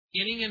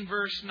Beginning in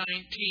verse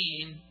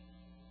 19,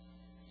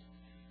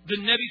 the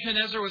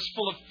Nebuchadnezzar was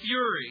full of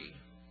fury,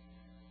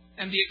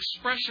 and the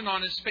expression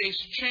on his face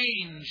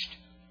changed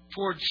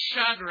towards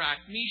Shadrach,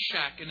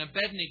 Meshach, and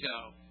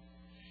Abednego.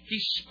 He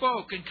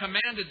spoke and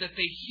commanded that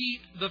they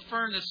heat the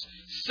furnace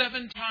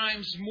 7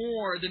 times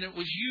more than it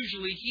was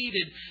usually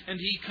heated. And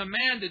he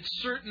commanded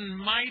certain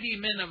mighty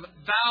men of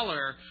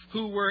valor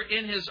who were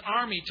in his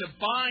army to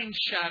bind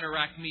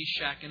Shadrach,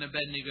 Meshach, and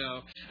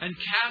Abednego and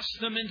cast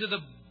them into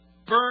the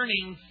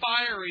burning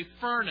fiery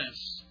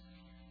furnace.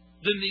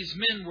 Then these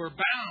men were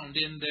bound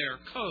in their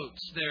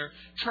coats, their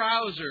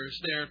trousers,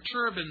 their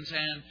turbans,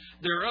 and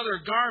their other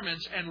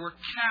garments, and were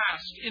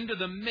cast into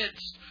the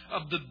midst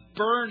of the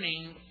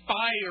burning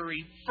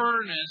fiery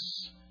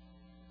furnace.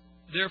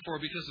 Therefore,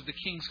 because of the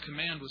king's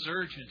command was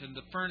urgent, and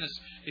the furnace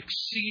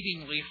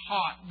exceedingly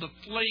hot, the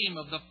flame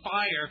of the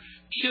fire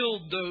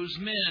killed those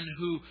men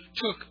who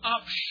took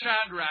up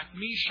Shadrach,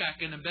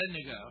 Meshach, and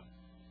Abednego.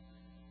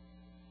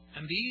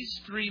 And these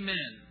 3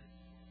 men,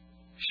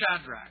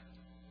 Shadrach,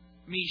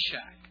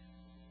 Meshach,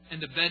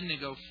 and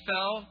Abednego,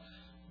 fell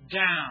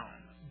down,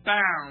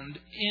 bound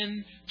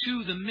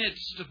into the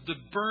midst of the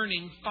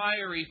burning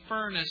fiery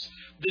furnace.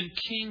 Then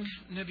King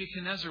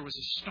Nebuchadnezzar was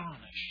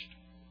astonished,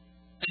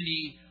 and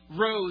he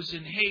rose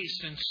in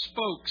haste and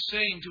spoke,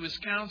 saying to his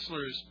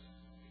counselors,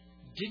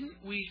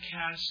 "Didn't we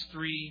cast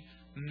 3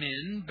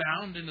 men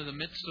bound into the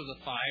midst of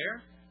the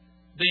fire?"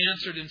 They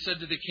answered and said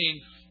to the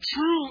king,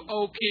 "True,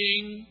 O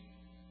king."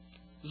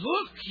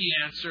 "Look," he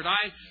answered,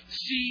 "I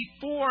see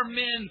 4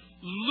 men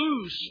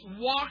loose,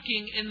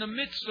 walking in the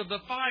midst of the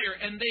fire,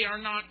 and they are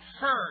not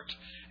hurt.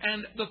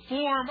 And the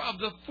form of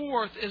the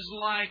 4th is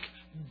like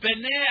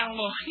B'nai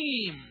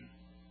Elohim,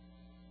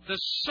 the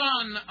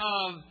Son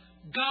of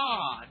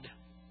God."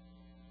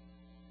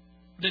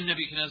 Then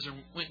Nebuchadnezzar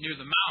went near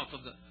the mouth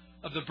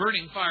of the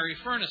burning fiery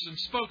furnace and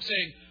spoke,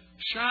 saying,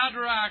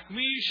 "Shadrach,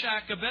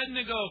 Meshach,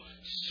 Abednego,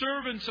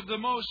 servants of the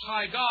Most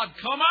High God,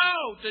 come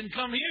out and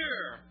come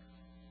here."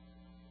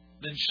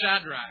 Then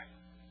Shadrach,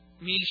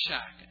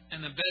 Meshach,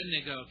 and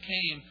Abednego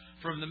came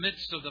from the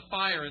midst of the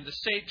fire, and the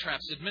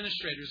satraps,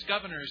 administrators,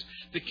 governors,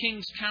 the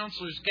king's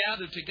counselors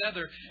gathered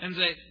together, and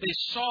they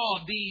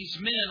saw these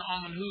men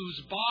on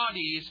whose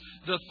bodies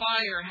the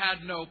fire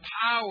had no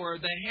power.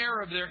 The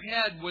hair of their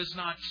head was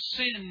not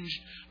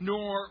singed,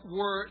 nor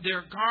were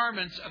their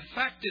garments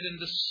affected, and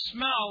the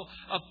smell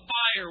of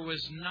fire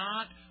was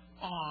not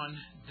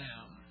on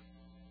them.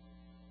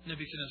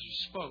 Nebuchadnezzar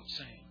spoke,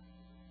 saying,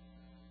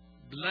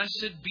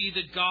 "Blessed be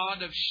the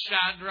God of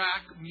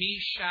Shadrach,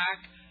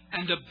 Meshach,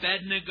 and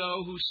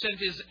Abednego, who sent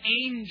his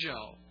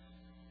angel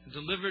and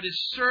delivered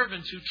his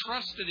servants who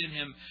trusted in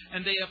him,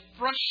 and they have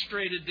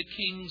frustrated the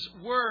king's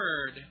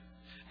word,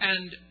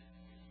 and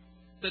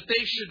that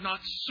they should not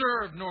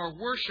serve nor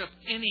worship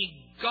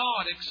any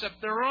god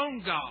except their own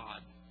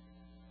God.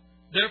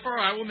 Therefore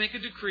I will make a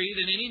decree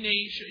that any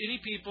nation, any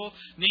people,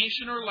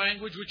 nation, or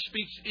language which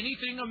speaks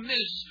anything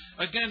amiss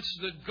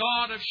against the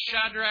God of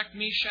Shadrach,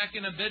 Meshach,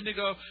 and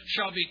Abednego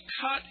shall be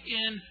cut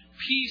in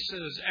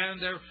pieces,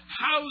 and their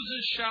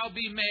houses shall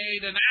be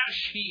made an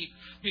ash heap,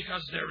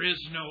 because there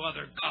is no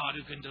other God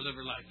who can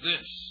deliver like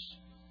this."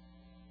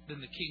 Then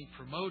the king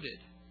promoted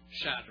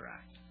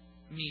Shadrach,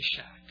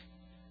 Meshach,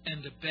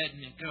 and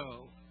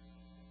Abednego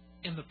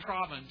in the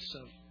province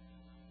of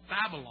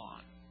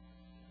Babylon.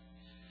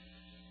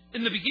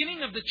 In the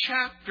beginning of the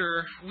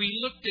chapter, we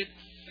looked at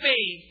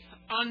faith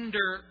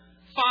under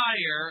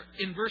fire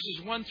in verses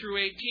 1 through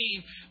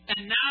 18,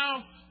 and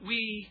now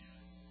we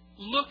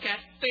look at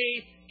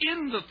faith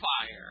in the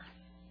fire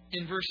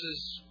in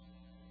verses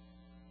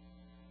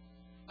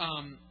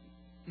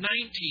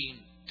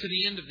 19 to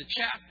the end of the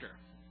chapter.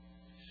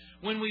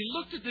 When we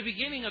looked at the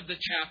beginning of the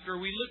chapter,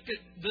 we looked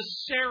at the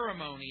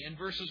ceremony in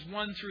verses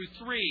 1 through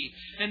 3,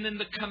 and then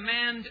the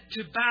command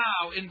to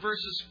bow in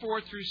verses 4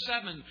 through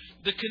 7,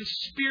 the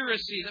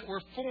conspiracy that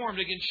were formed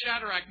against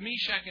Shadrach,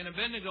 Meshach, and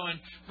Abednego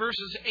in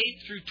verses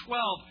 8 through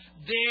 12,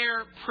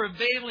 their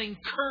prevailing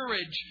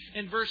courage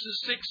in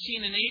verses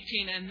 16 and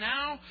 18, and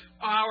now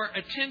our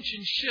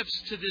attention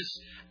shifts to this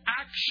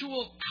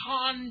actual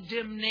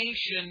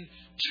condemnation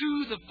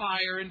to the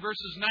fire in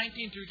verses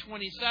 19 through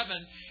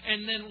 27,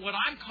 and then what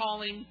I'm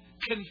calling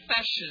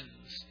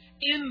confessions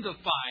in the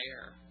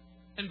fire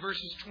in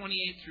verses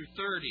 28 through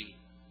 30.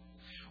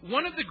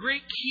 One of the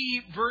great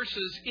key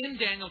verses in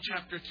Daniel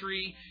chapter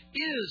 3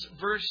 is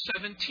verse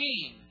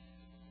 17,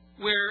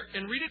 where,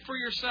 and read it for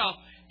yourself,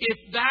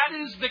 "If that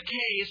is the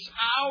case,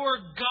 our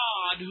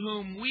God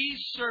whom we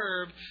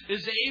serve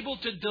is able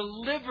to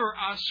deliver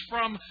us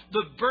from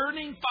the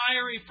burning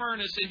fiery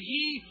furnace, and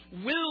He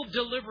will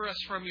deliver us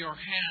from your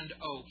hand,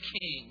 O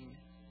King."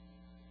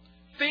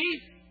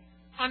 Faith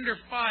under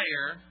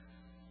fire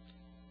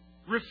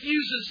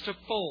refuses to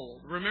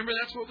fold. Remember,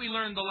 that's what we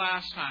learned the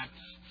last time.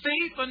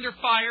 Faith under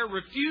fire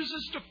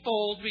refuses to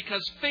fold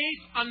because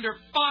faith under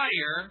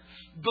fire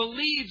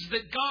believes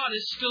that God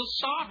is still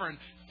sovereign.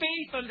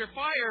 Faith under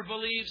fire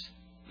believes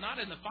not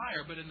in the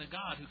fire, but in the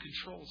God who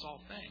controls all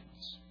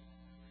things.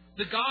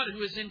 The God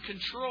who is in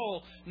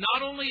control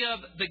not only of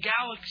the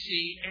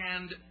galaxy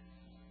and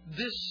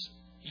this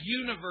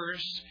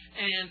universe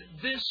and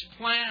this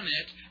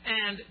planet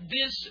and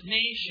this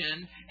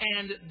nation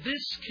and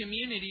this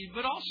community,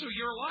 but also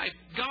your life.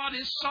 God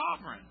is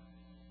sovereign.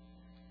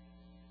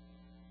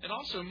 It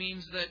also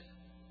means that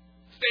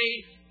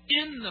faith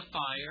in the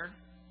fire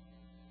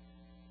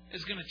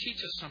is going to teach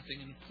us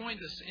something and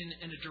point us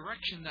in a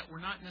direction that we're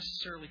not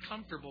necessarily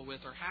comfortable with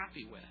or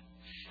happy with.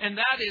 And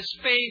that is,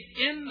 faith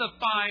in the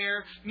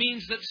fire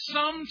means that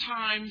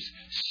sometimes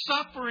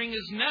suffering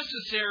is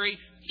necessary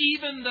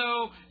even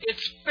though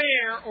it's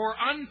fair or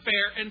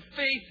unfair. And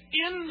faith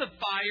in the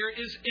fire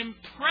is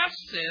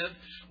impressive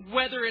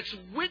whether it's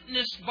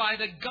witnessed by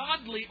the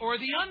godly or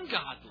the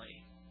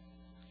ungodly.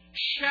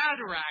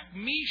 Shadrach,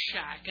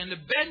 Meshach, and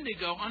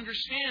Abednego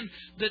understand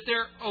that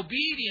their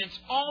obedience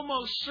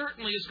almost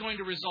certainly is going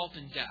to result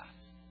in death.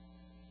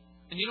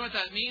 And you know what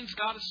that means?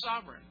 God is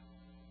sovereign.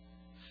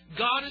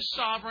 God is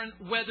sovereign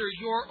whether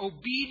your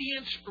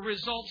obedience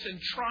results in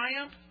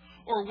triumph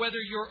or whether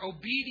your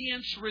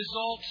obedience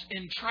results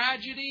in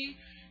tragedy.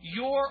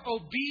 Your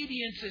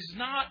obedience is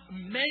not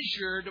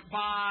measured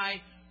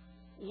by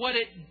what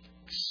it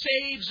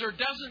saves or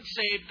doesn't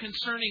save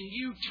concerning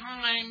you,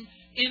 time,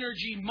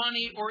 energy,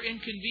 money, or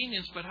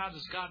inconvenience, but how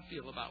does God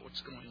feel about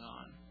what's going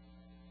on?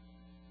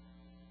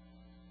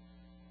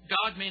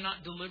 God may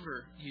not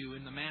deliver you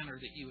in the manner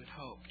that you had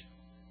hoped.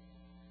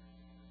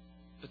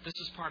 But this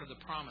is part of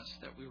the promise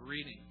that we're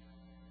reading.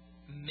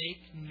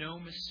 Make no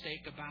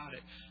mistake about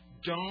it.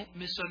 Don't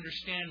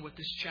misunderstand what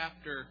this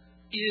chapter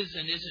is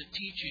and isn't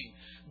teaching.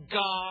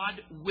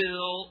 God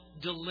will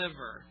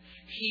deliver.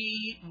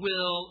 He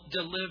will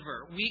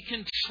deliver. We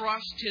can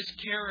trust His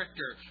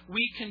character.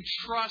 We can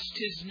trust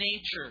His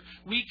nature.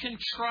 We can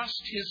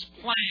trust His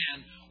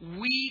plan.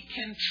 We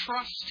can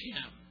trust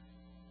Him.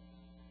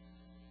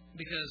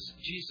 Because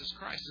Jesus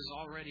Christ has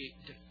already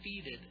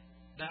defeated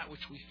that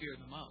which we fear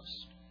the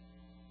most.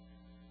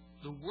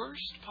 The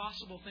worst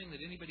possible thing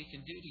that anybody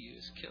can do to you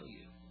is kill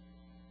you.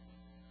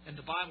 And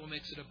the Bible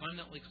makes it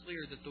abundantly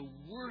clear that the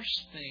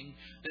worst thing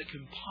that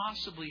can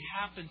possibly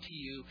happen to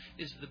you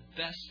is the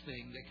best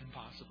thing that can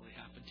possibly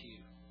happen to you.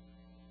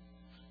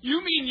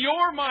 You mean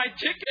you're my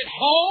ticket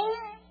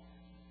home?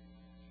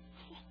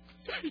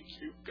 Thank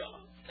you,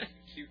 God. Thank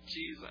you,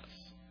 Jesus.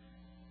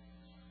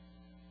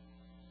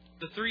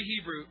 The three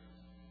Hebrew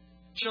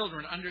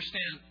children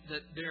understand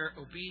that their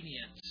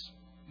obedience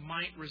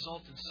might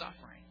result in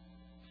suffering.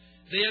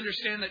 They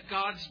understand that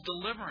God's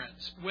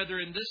deliverance, whether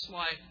in this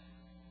life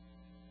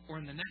or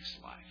in the next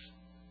life,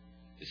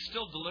 is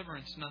still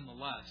deliverance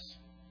nonetheless.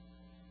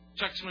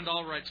 Chuck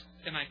Swindoll writes,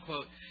 and I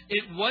quote,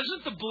 "It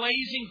wasn't the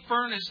blazing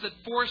furnace that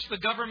forced the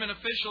government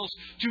officials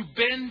to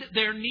bend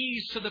their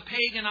knees to the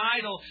pagan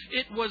idol.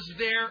 It was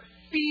their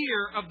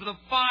fear of the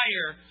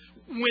fire.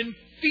 When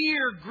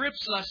fear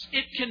grips us,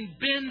 it can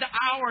bend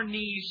our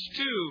knees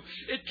too.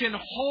 It can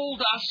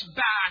hold us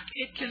back.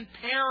 It can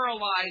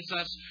paralyze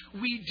us.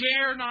 We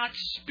dare not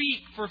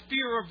speak for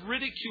fear of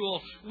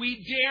ridicule.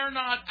 We dare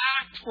not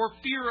act for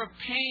fear of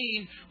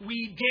pain.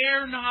 We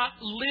dare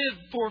not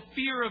live for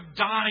fear of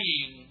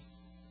dying."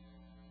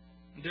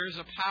 There is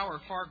a power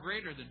far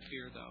greater than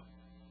fear, though.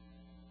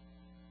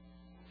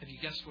 Have you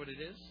guessed what it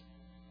is?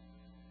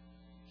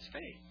 It's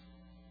faith.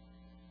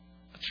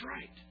 That's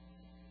right.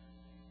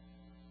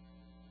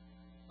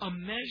 A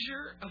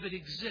measure of it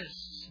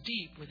exists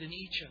deep within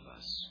each of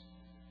us.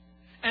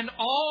 And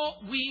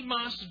all we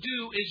must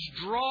do is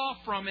draw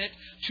from it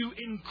to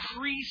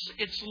increase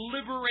its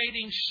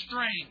liberating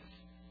strength.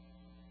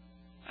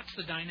 That's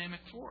the dynamic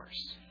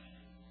force.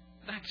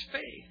 That's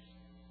faith.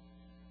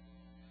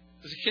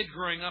 As a kid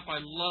growing up, I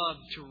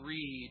loved to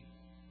read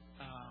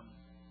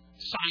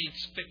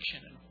science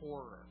fiction and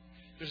horror.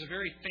 There's a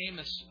very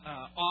famous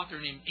author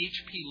named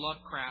H.P.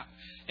 Lovecraft,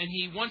 and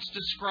he once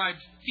described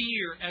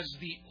fear as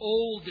the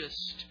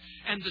oldest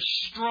and the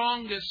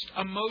strongest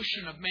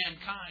emotion of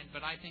mankind,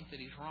 but I think that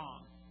he's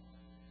wrong.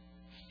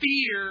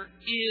 Fear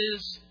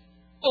is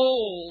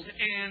old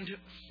and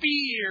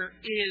fear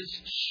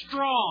is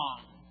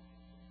strong,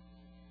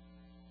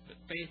 but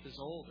faith is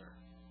older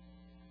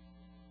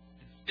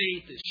and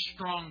faith is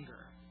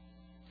stronger.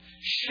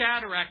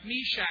 Shadrach,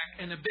 Meshach,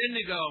 and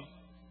Abednego,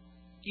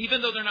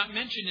 even though they're not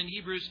mentioned in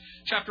Hebrews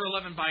chapter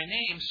 11 by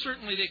name,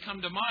 certainly they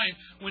come to mind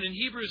when in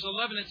Hebrews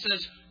 11 it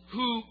says,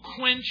 "Who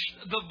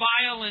quenched the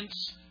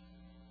violence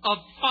of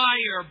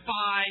fire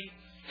by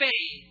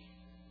faith."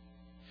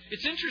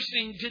 It's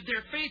interesting, did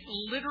their faith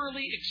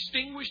literally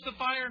extinguish the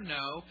fire?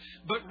 No.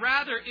 But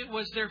rather, it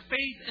was their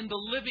faith in the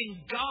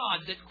living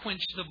God that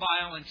quenched the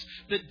violence,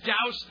 that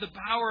doused the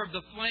power of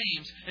the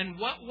flames. And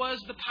what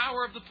was the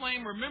power of the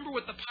flame? Remember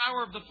what the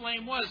power of the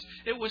flame was.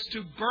 It was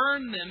to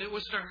burn them. It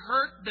was to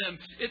hurt them.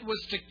 It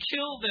was to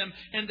kill them.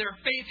 And their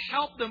faith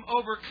helped them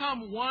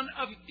overcome one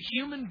of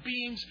human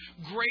beings'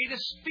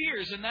 greatest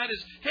fears. And that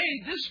is,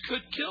 hey, this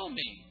could kill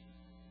me.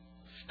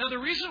 Now, the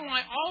reason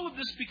why all of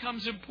this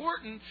becomes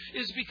important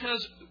is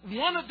because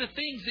one of the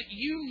things that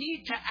you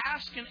need to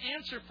ask and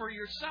answer for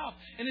yourself,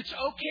 and it's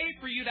okay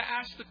for you to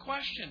ask the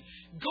question,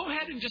 go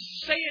ahead and just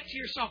say it to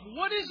yourself.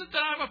 What is it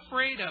that I'm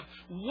afraid of?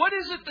 What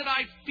is it that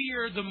I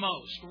fear the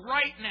most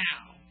right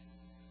now?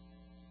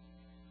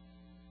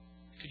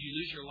 Could you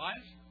lose your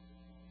life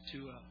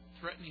to a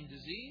threatening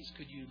disease?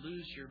 Could you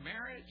lose your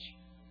marriage?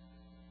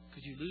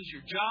 Could you lose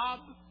your job?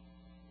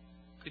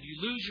 Could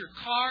you lose your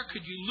car?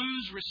 Could you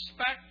lose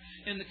respect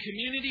in the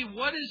community?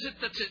 What is it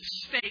that's at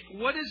stake?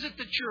 What is it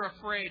that you're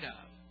afraid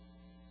of?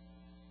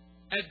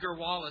 Edgar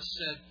Wallace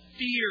said,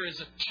 fear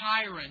is a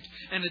tyrant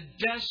and a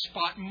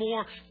despot,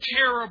 more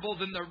terrible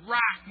than the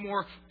rat,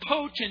 more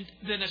potent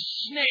than a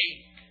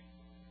snake.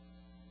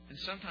 And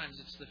sometimes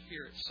it's the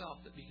fear itself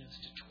that begins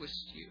to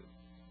twist you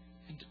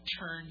and to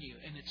turn you,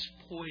 and its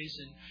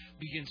poison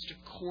begins to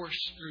course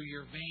through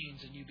your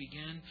veins, and you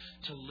begin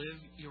to live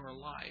your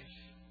life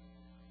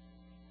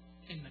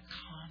in the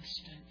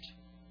constant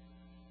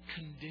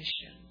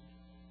condition,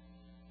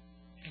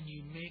 and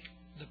you make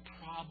the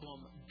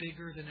problem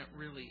bigger than it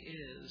really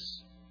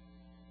is.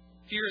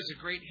 Fear is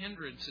a great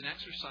hindrance in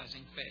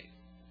exercising faith.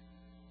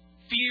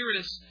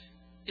 Fear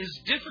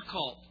is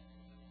difficult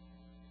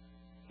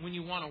when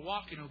you want to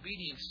walk in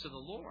obedience to the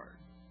Lord.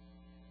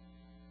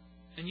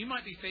 And you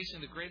might be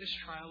facing the greatest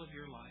trial of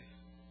your life.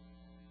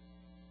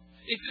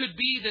 It could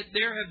be that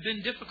there have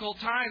been difficult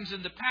times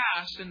in the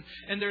past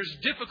and there's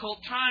difficult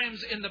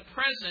times in the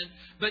present,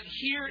 but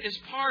here is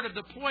part of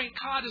the point.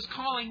 God is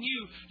calling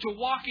you to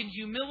walk in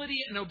humility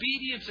and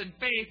obedience and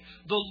faith.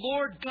 The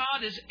Lord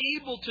God is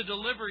able to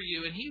deliver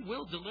you, and He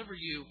will deliver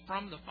you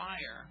from the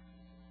fire,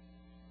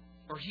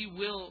 or He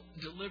will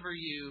deliver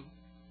you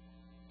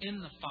in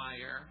the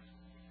fire.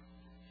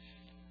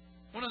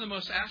 One of the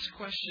most asked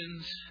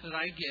questions that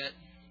I get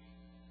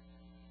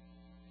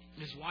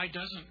is, why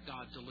doesn't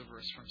God deliver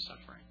us from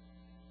suffering?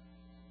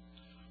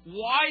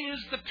 Why is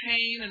the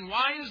pain, and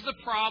why is the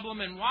problem,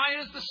 and why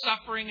is the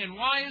suffering, and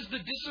why is the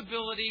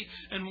disability,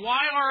 and why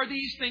are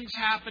these things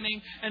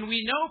happening? And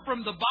we know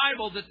from the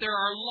Bible that there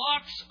are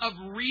lots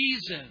of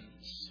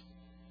reasons.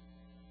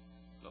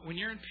 But when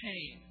you're in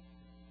pain,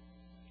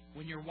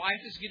 when your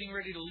wife is getting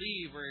ready to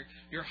leave, or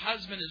your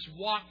husband has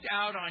walked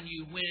out on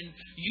you, when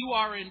you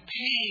are in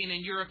pain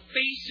and you're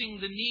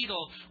facing the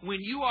needle, when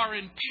you are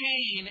in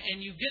pain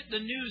and you get the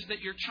news that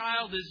your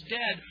child is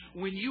dead,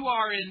 when you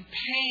are in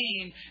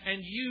pain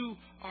and you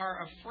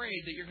are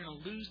afraid that you're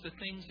going to lose the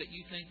things that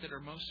you think that are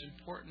most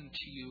important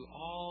to you,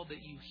 all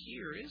that you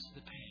hear is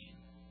the pain.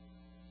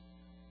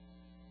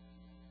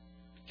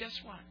 But guess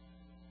what?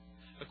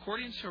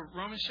 According to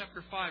Romans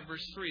chapter 5,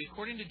 verse 3,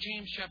 according to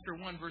James chapter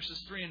 1,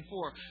 verses 3 and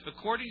 4,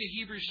 according to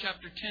Hebrews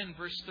chapter 10,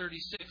 verse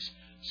 36,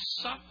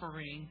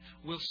 suffering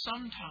will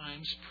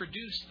sometimes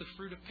produce the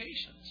fruit of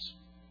patience.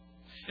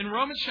 In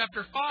Romans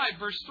chapter 5,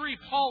 verse 3,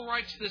 Paul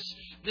writes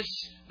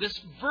this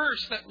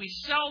verse that we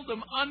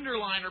seldom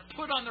underline or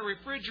put on the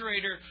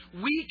refrigerator.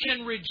 We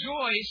can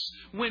rejoice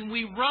when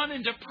we run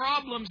into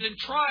problems and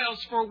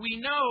trials, for we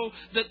know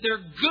that they're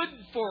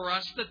good for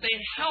us, that they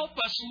help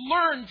us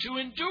learn to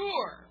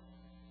endure.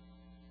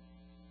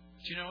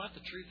 Do you know what? The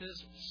truth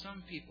is,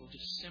 some people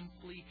just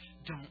simply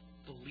don't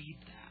believe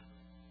that.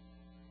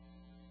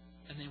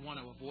 And they want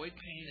to avoid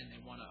pain, and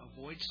they want to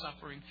avoid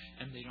suffering,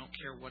 and they don't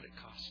care what it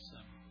costs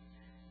them.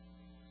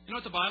 You know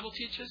what the Bible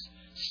teaches?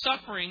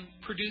 Suffering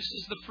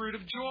produces the fruit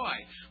of joy.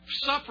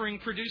 Suffering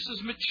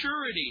produces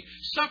maturity.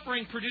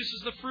 Suffering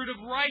produces the fruit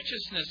of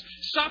righteousness.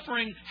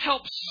 Suffering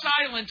helps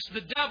silence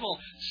the devil.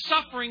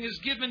 Suffering is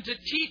given to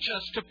teach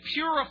us, to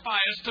purify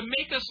us, to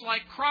make us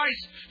like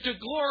Christ, to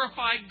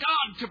glorify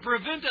God, to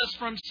prevent us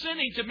from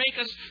sinning, to make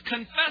us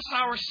confess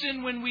our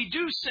sin when we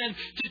do sin,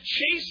 to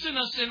chasten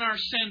us in our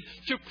sin,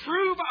 to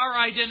prove our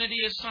identity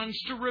as sons,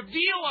 to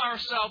reveal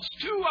ourselves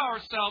to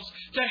ourselves,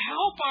 to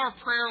help our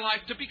prayer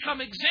life, to become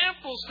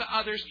examples to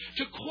others,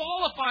 to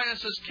qualify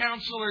us as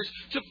counselors,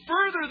 to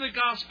further the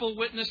gospel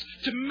witness,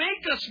 to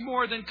make us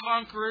more than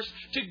conquerors,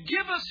 to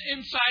give us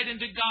insight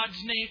into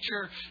God's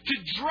nature,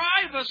 to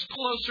drive us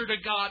closer to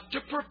God,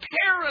 to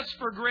prepare us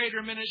for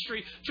greater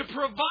ministry, to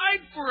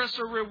provide for us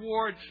a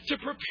reward, to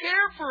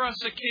prepare for us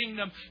a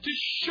kingdom, to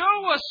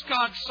show us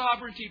God's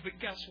sovereignty. But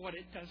guess what?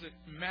 It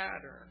doesn't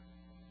matter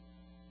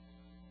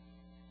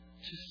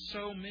to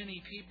so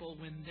many people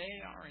when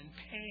they are in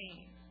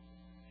pain,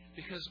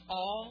 because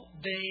all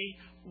they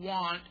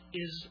want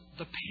is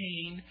the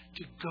pain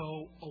to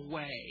go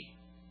away.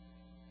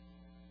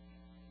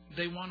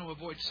 They want to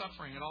avoid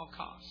suffering at all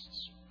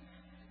costs.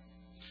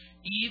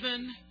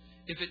 Even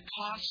if it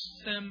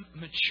costs them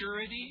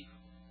maturity,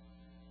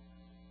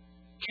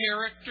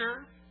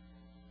 character,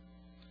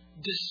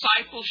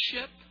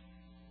 discipleship,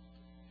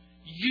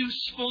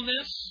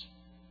 usefulness,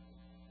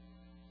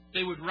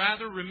 they would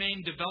rather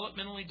remain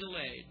developmentally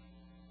delayed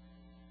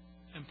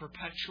and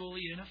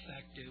perpetually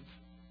ineffective.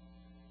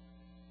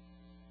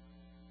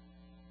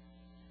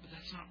 But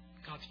that's not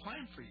God's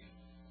plan for you.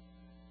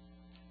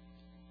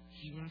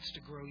 He wants to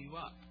grow you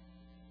up.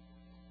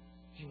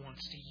 He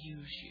wants to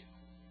use you.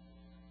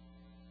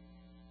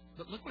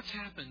 But look what's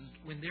happened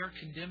when they're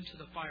condemned to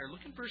the fire.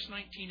 Look in verse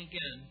 19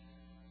 again.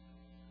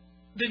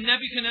 Then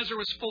Nebuchadnezzar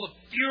was full of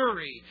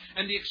fury,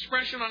 and the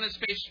expression on his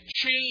face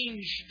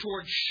changed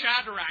toward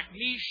Shadrach,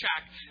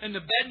 Meshach, and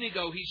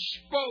Abednego. He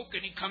spoke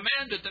and he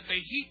commanded that they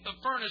heat the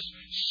furnace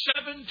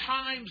 7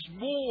 times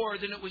more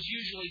than it was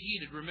usually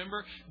heated.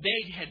 Remember,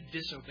 they had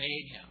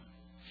disobeyed him.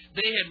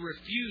 They had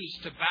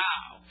refused to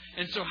bow.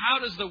 And so how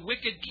does the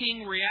wicked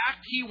king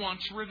react? He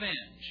wants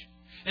revenge.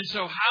 And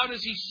so how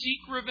does he seek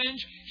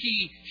revenge?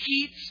 He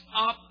heats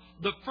up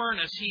the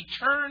furnace. He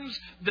turns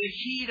the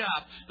heat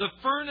up. The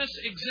furnace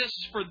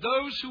exists for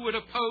those who would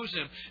oppose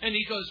him. And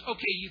he goes,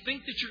 okay, you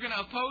think that you're going to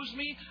oppose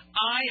me?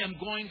 I am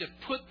going to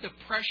put the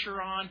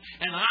pressure on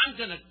and I'm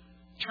going to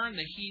turn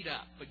the heat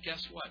up. But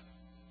guess what?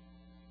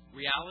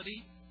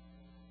 Reality?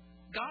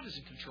 God is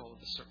in control of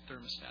the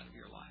thermostat of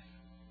your life.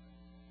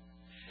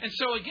 And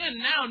so again,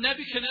 now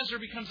Nebuchadnezzar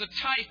becomes a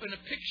type and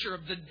a picture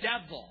of the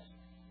devil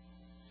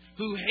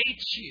who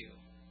hates you.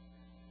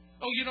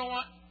 Oh, you don't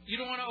want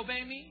to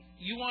obey me?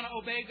 You want to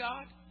obey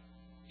God?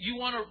 You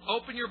want to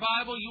open your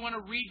Bible? You want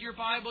to read your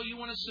Bible? You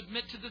want to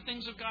submit to the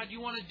things of God?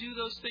 You want to do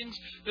those things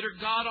that are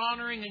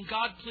God-honoring and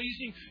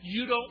God-pleasing?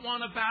 You don't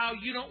want to bow?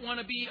 You don't want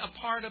to be a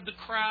part of the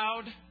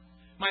crowd?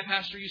 My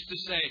pastor used to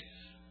say,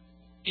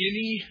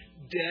 any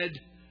dead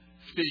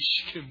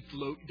fish can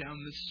float down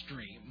the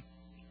stream.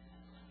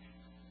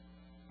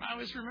 I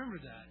always remember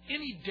that.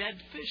 Any dead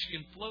fish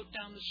can float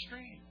down the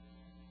stream.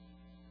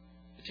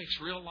 It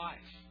takes real life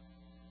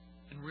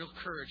and real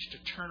courage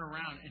to turn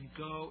around and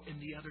go in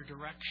the other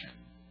direction.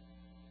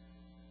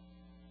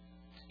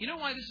 You know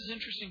why this is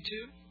interesting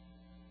too?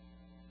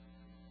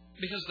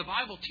 Because the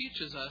Bible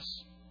teaches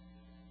us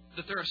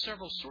that there are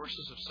several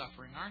sources of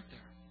suffering, aren't there?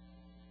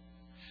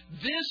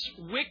 This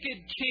wicked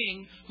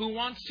king who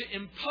wants to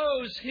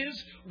impose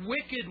his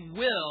wicked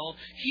will,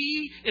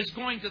 he is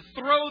going to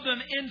throw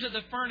them into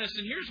the furnace.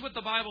 And here's what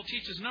the Bible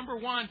teaches. Number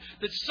one,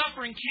 that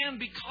suffering can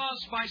be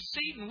caused by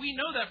Satan. We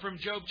know that from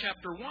Job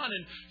chapter 1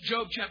 and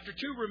Job chapter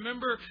 2.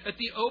 Remember at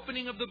the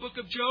opening of the book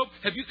of Job,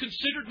 have you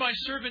considered my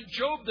servant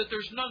Job, that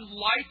there's none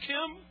like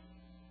him?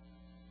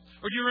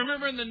 Or do you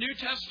remember in the New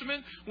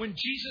Testament when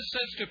Jesus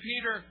says to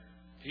Peter,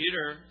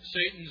 Peter,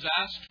 Satan's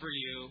asked for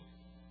you.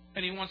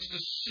 And he wants to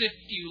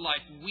sift you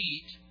like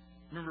wheat.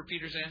 Remember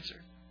Peter's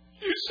answer?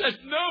 You said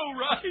no,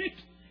 right?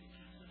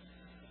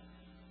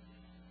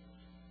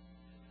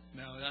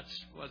 No, that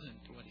wasn't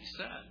what he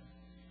said.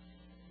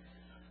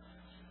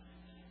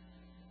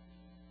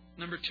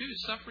 Number two,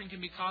 suffering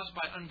can be caused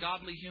by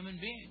ungodly human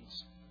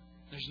beings.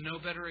 There's no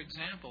better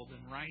example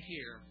than right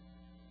here.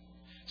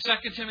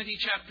 2 Timothy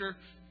chapter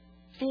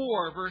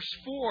 4, verse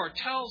 4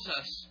 tells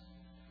us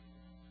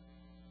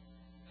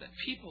that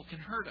people can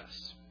hurt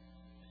us.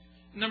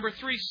 Number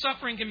three,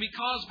 suffering can be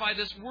caused by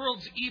this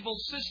world's evil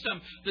system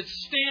that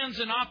stands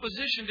in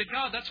opposition to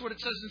God. That's what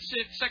it says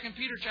in 2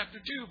 Peter chapter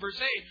 2, verse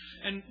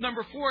 8. And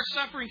number four,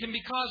 suffering can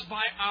be caused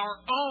by our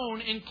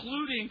own,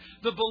 including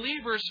the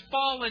believer's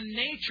fallen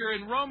nature.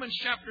 In Romans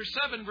chapter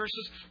 7,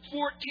 verses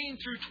 14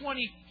 through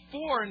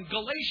 24, in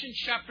Galatians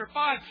chapter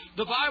 5,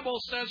 the Bible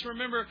says,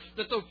 remember,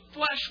 that the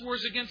flesh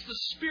wars against the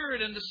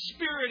Spirit and the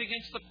Spirit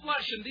against the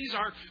flesh. And these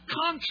are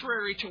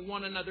contrary to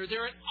one another.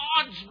 They're at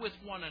odds with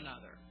one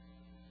another.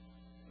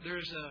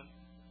 There's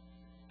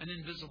an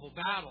invisible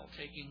battle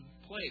taking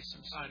place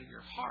inside of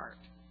your heart.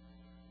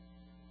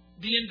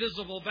 The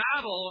invisible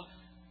battle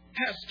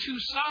has two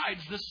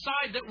sides. The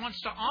side that wants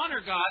to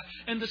honor God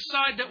and the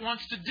side that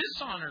wants to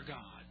dishonor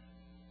God.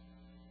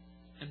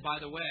 And by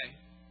the way,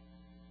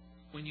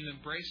 when you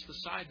embrace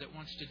the side that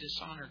wants to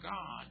dishonor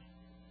God,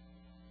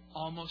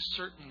 almost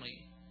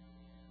certainly,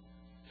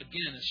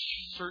 again, as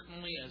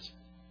certainly as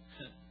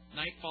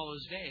night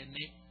follows day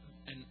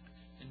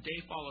and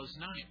day follows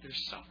night,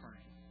 there's suffering.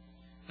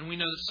 And we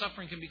know that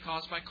suffering can be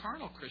caused by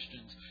carnal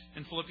Christians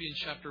in Philippians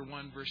chapter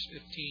 1, verse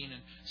 15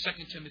 and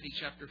 2 Timothy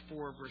chapter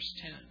 4, verse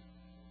 10.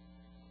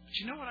 But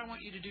you know what I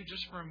want you to do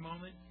just for a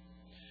moment?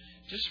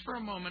 Just for a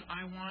moment,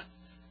 I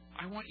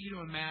want you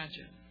to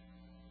imagine.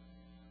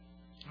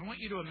 I want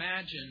you to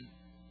imagine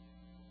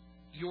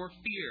your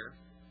fear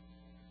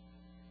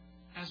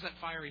as that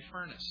fiery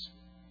furnace.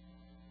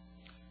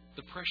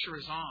 The pressure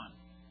is on.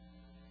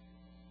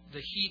 The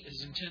heat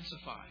is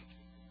intensified.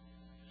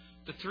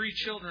 The three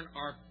children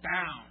are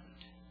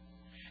bound,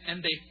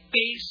 and they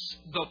face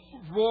the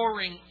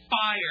roaring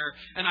fire.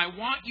 And I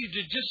want you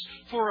to just,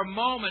 for a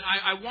moment,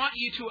 I want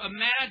you to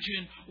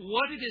imagine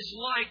what it is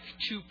like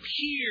to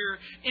peer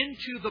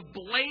into the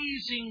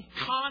blazing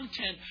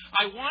content.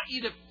 I want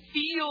you to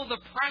feel the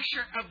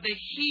pressure of the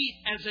heat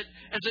as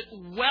it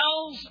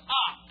wells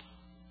up,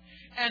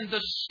 and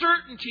the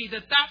certainty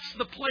that that's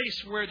the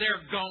place where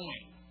they're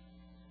going.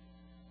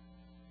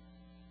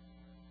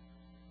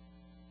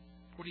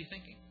 What are you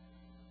thinking?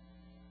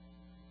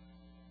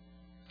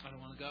 I don't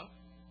want to go.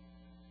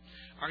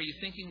 Are you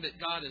thinking that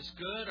God is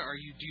good?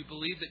 Do you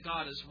believe that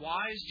God is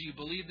wise? Do you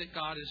believe that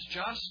God is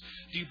just?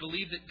 Do you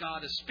believe that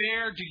God is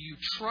fair? Do you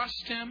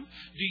trust Him?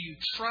 Do you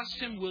trust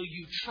Him? Will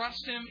you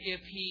trust Him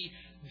if He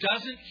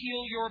doesn't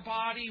heal your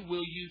body?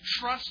 Will you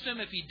trust Him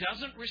if He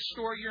doesn't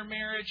restore your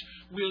marriage?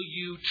 Will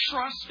you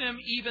trust Him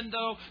even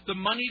though the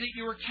money that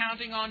you were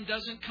counting on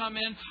doesn't come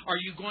in? Are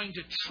you going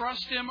to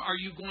trust Him? Are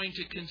you going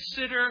to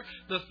consider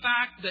the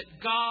fact that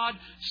God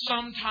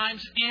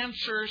sometimes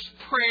answers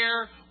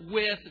prayer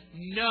with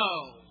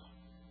no?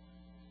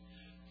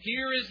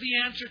 Here is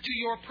the answer to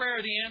your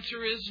prayer. The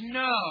answer is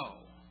no.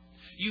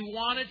 You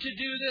wanted to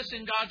do this,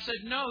 and God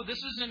said, no, this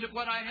isn't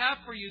what I have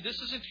for you. This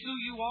isn't who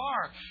you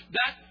are.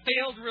 That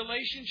failed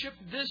relationship,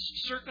 this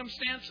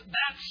circumstance,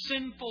 that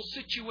sinful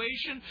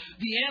situation,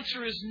 the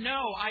answer is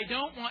no. I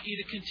don't want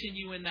you to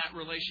continue in that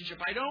relationship.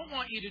 I don't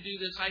want you to do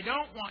this. I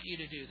don't want you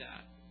to do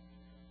that.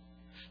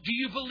 Do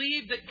you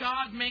believe that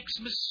God makes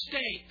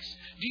mistakes?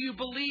 Do you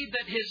believe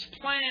that His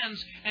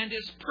plans and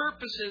His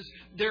purposes,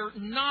 they're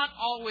not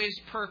always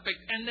perfect,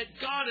 and that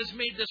God has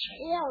made this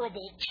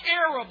horrible,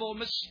 terrible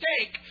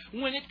mistake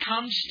when it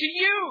comes to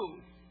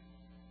you?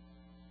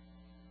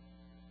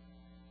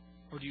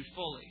 Or do you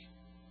fully,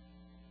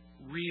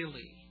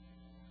 really,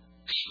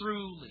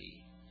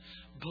 truly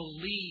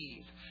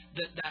believe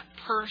that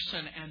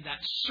person and that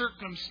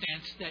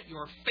circumstance that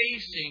you're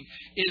facing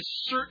is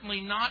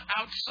certainly not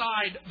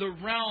outside the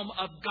realm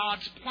of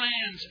God's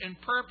plans and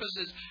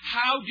purposes?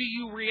 How do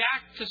you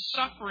react to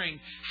suffering?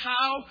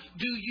 How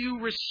do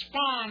you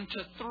respond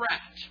to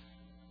threat?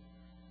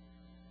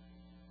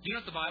 Do you know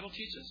what the Bible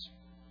teaches?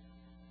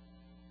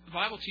 The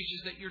Bible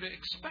teaches that you're to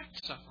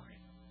expect suffering.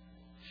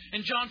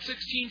 In John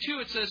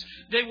 16:2 it says,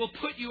 they will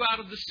put you out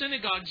of the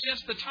synagogues.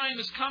 Yes, the time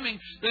is coming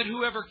that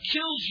whoever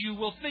kills you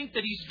will think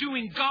that he's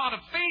doing God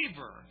a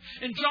favor.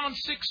 In John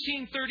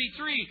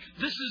 16:33,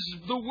 this is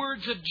the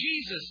words of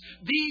Jesus.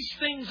 These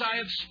things I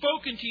have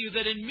spoken to you,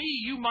 that in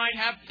me you might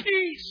have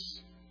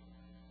peace.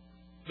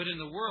 But in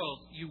the world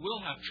you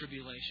will have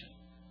tribulation.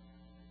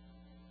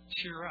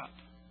 Cheer up.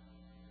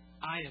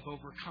 I have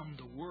overcome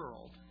the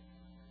world.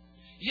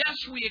 Yes,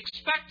 we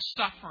expect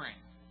suffering.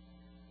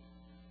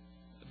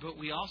 But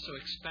we also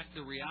expect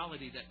the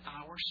reality that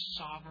our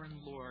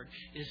sovereign Lord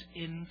is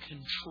in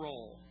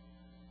control.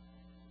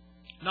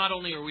 Not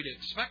only are we to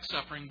expect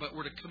suffering, but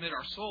we're to commit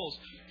our souls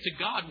to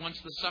God once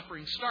the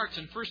suffering starts.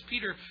 In 1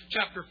 Peter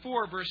chapter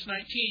 4, verse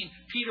 19,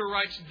 Peter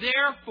writes,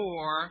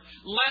 therefore,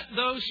 let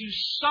those who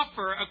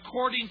suffer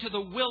according to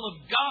the will of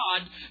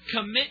God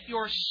commit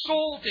your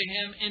soul to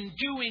Him in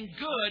doing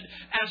good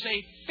as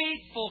a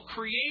faithful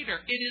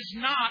Creator. It is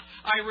not,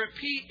 I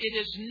repeat, it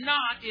is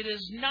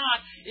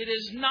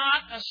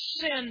not a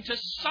sin to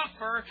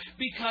suffer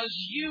because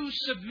you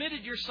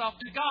submitted yourself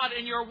to God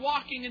and you're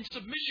walking in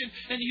submission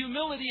and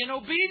humility and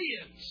obedience.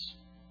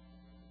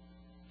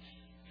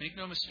 Make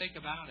no mistake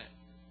about it.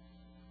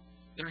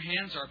 Their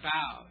hands are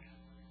bowed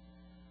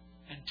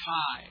and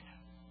tied.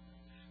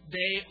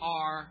 They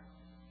are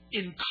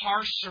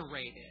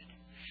incarcerated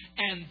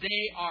and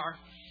they are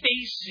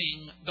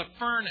facing the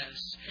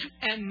furnace.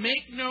 And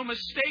make no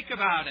mistake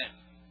about it,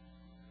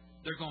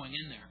 they're going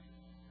in there.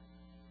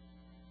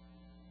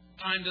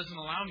 Time doesn't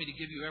allow me to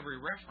give you every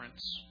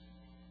reference.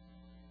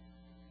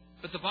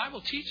 But the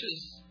Bible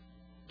teaches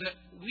that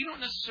we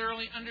don't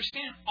necessarily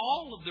understand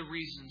all of the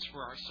reasons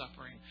for our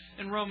suffering.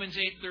 In Romans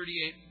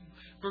 8:38,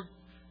 for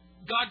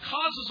God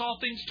causes all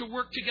things to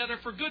work together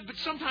for good, but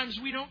sometimes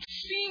we don't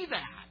see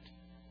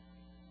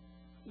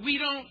that. We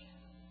don't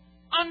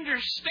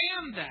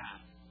understand that.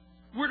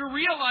 We're to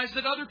realize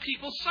that other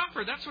people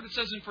suffer. That's what it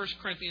says in 1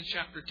 Corinthians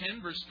chapter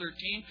 10, verse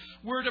 13.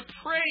 We're to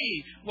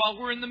pray while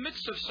we're in the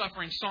midst of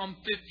suffering. Psalm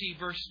 50,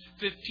 verse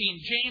 15.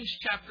 James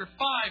chapter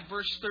 5,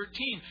 verse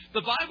 13.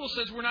 The Bible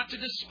says we're not to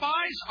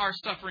despise our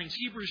sufferings.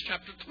 Hebrews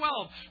chapter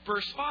 12,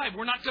 verse 5.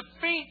 We're not to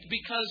faint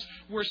because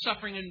we're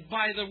suffering. And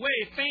by the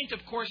way, faint,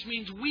 of course,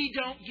 means we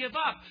don't give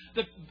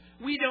up.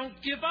 We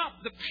don't give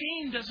up. The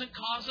pain doesn't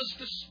cause us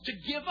to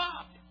give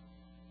up.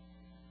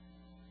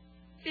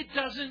 It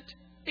doesn't.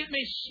 It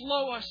may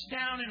slow us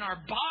down in our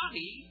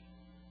body,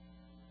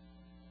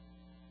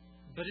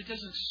 but it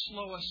doesn't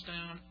slow us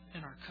down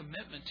in our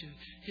commitment to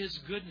His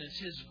goodness,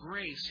 His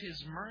grace,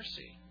 His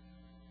mercy.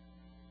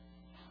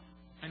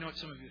 I know what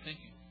some of you are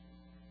thinking.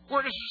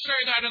 Where does it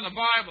say that in the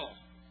Bible?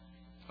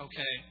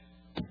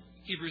 Okay.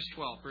 Hebrews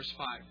 12, verse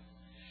 5.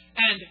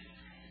 And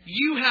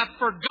you have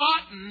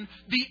forgotten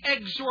the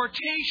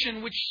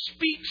exhortation which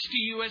speaks to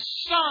you as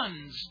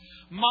sons.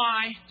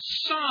 My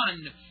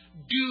son,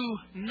 do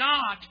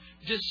not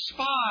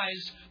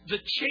despise the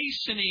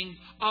chastening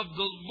of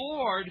the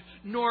Lord,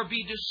 nor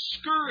be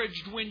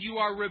discouraged when you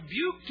are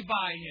rebuked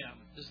by Him.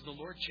 Does the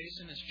Lord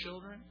chasten His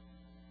children?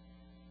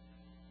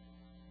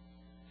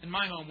 In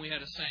my home we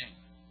had a saying,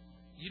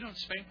 you don't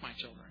spank my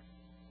children.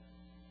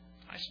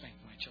 I spank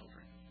my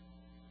children.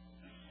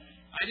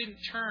 I didn't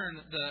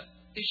turn the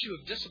issue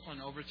of discipline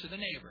over to the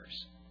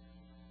neighbors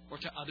or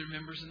to other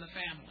members in the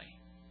family.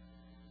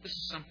 This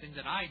is something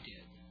that I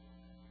did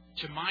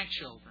to my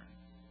children,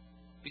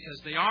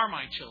 because they are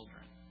my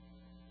children.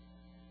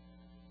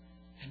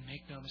 And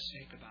make no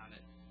mistake about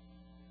it,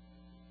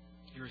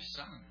 you're His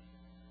son.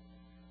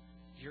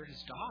 You're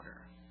His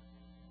daughter.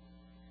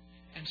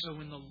 And so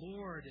when the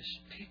Lord is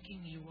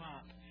picking you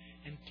up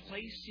and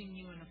placing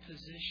you in a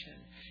position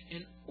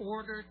in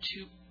order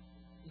to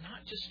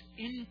not just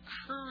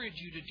encourage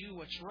you to do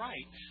what's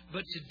right,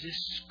 but to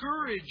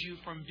discourage you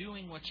from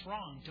doing what's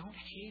wrong. Don't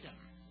hate Him.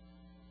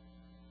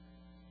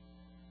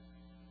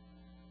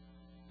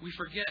 We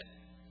forget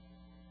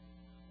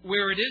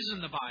where it is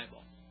in the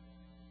Bible.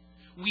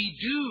 We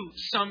do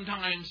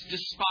sometimes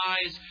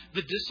despise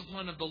the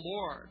discipline of the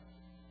Lord.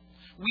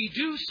 We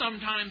do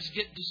sometimes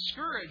get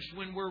discouraged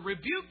when we're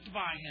rebuked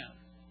by Him.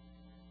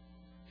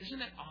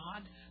 Isn't it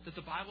odd that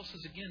the Bible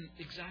says, again,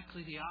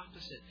 exactly the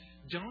opposite?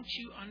 Don't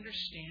you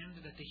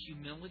understand that the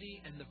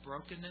humility and the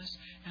brokenness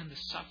and the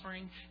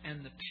suffering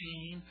and the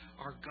pain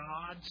are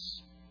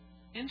God's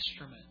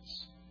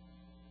instruments?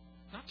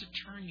 Not to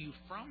turn you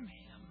from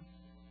Him,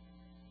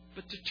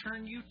 but to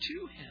turn you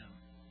to Him.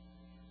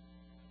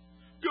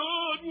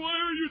 God, why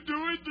are you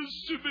doing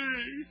this to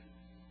me?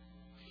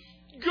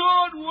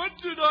 God, what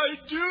did I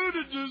do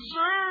to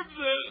deserve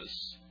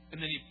this?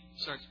 And then he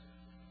starts,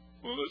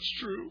 well, that's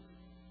true.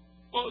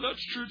 Oh,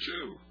 that's true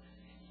too.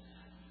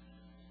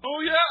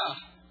 Oh, yeah.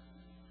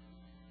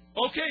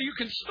 Okay, you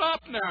can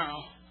stop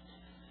now.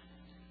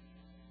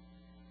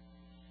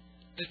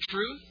 The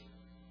truth,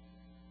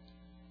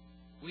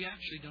 we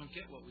actually don't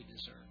get what we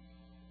deserve.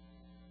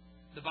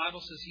 The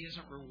Bible says He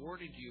hasn't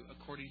rewarded you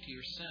according to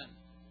your sin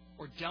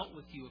or dealt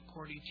with you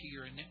according to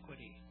your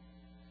iniquity.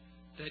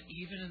 That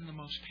even in the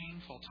most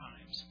painful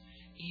times,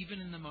 even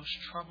in the most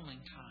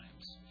troubling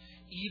times,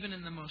 even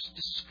in the most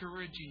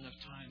discouraging of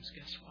times,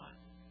 guess what?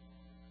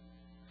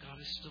 God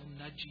is still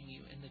nudging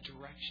you in the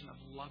direction of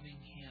loving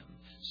Him,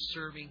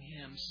 serving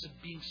Him,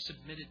 being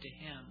submitted to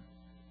Him.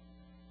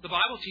 The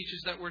Bible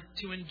teaches that we're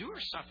to endure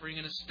suffering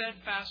in a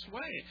steadfast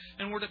way,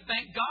 and we're to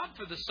thank God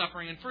for the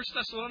suffering. In 1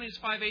 Thessalonians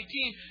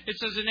 5:18, it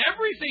says, in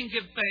everything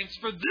give thanks,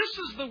 for this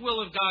is the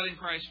will of God in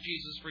Christ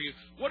Jesus for you.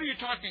 What are you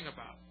talking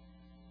about?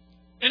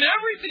 In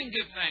everything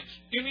give thanks.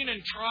 You mean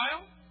in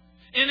trial?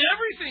 In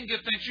everything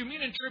give thanks. You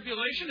mean in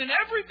tribulation? In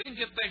everything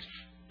give thanks.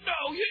 No,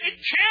 it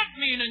can't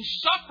mean in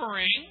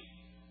suffering.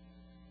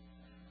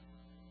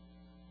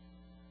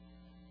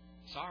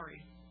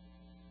 Sorry.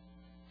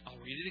 I'll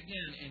read it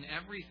again. In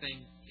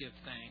everything give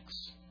thanks.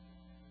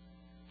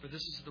 For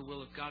this is the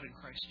will of God in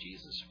Christ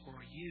Jesus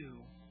for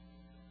you.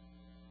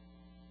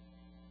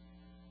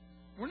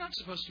 We're not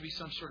supposed to be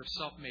some sort of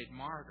self-made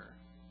martyr.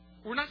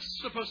 We're not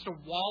supposed to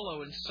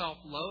wallow in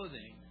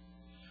self-loathing.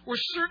 We're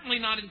certainly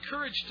not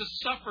encouraged to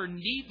suffer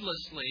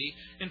needlessly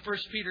in 1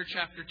 Peter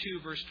chapter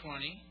 2, verse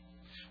 20.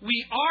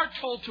 We are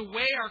told to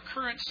weigh our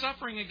current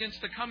suffering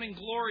against the coming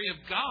glory of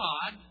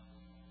God.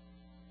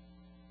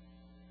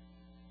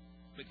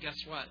 But guess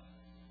what?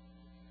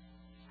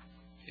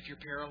 If you're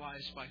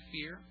paralyzed by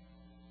fear,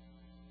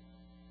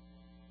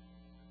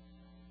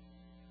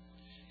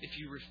 if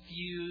you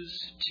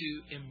refuse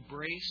to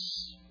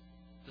embrace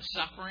the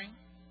suffering,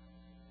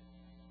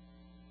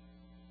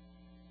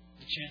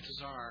 the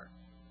chances are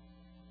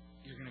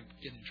you're going to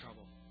get in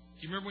trouble.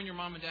 Do you remember when your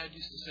mom and dad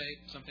used to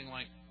say something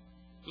like,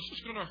 this is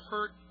going to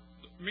hurt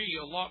me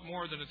a lot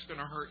more than it's going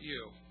to hurt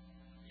you?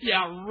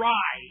 Yeah,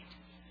 right.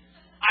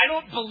 I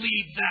don't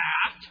believe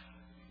that.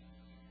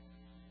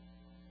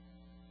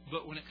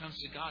 But when it comes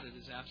to God, it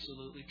is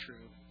absolutely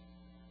true.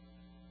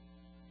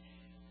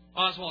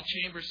 Oswald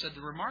Chambers said,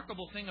 the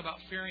remarkable thing about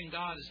fearing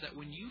God is that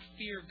when you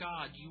fear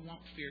God, you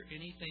won't fear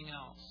anything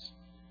else.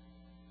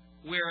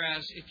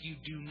 Whereas if you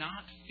do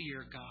not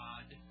fear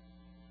God,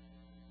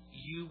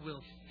 you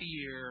will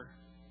fear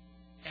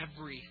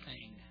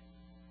everything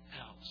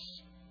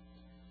else.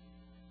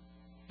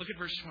 Look at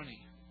verse 20.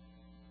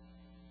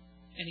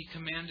 And he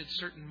commanded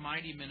certain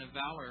mighty men of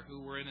valor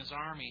who were in his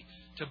army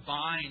to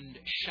bind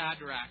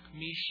Shadrach,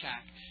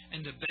 Meshach,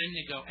 and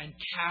Abednego and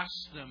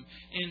cast them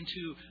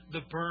into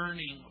the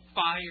burning,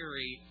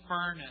 fiery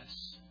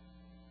furnace.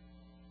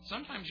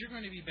 Sometimes you're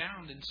going to be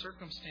bound in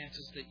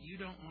circumstances that you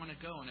don't want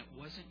to go, and it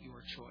wasn't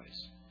your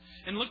choice.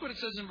 And look what it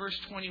says in verse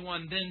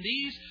 21. Then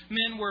these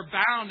men were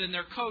bound in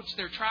their coats,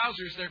 their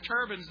trousers, their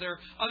turbans, their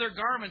other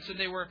garments, and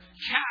they were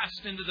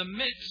cast into the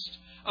midst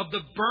of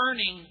the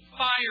burning,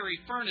 fiery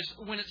furnace.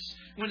 When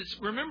it's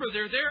remember,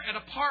 they're there at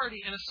a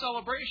party and a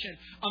celebration.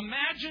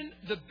 Imagine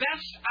the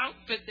best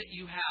outfit that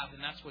you have,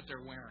 and that's what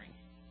they're wearing.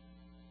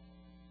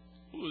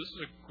 Ooh, this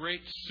is a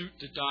great suit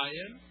to die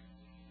in.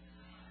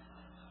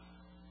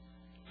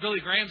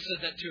 Billy Graham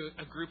said that to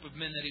a group of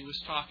men that he was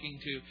talking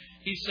to.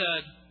 He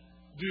said,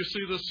 do you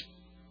see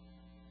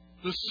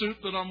this suit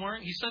that I'm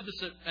wearing? He said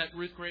this at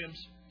Ruth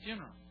Graham's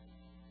funeral.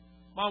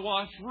 My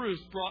wife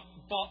Ruth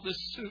bought this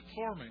suit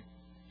for me.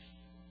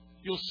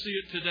 You'll see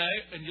it today,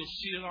 and you'll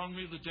see it on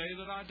me the day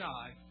that I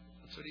die.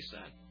 That's what he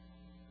said.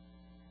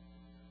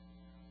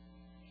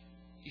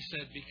 He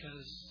said,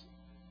 because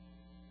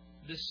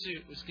this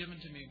suit was given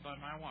to me by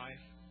my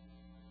wife.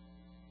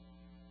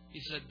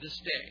 He said, this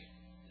day,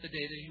 the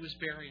day that he was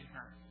burying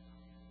her,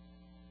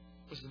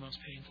 was the most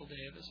painful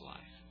day of his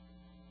life.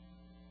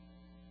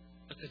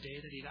 But the day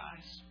that he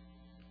dies,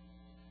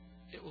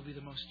 it will be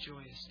the most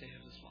joyous day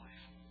of his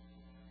life.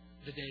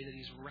 The day that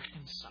he's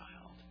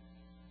reconciled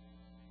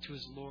to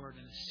his Lord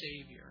and his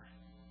Savior.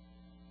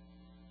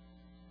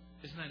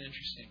 Isn't that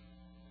interesting?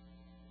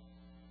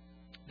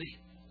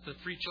 The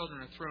three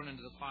children are thrown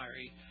into the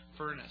fiery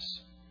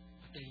furnace,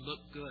 but they look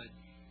good.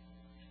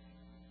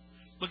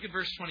 Look at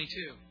verse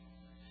 22.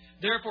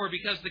 Therefore,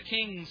 because the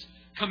king's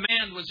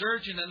command was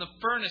urgent and the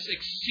furnace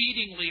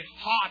exceedingly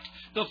hot,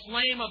 the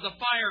flame of the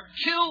fire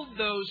killed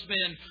those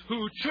men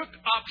who took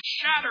up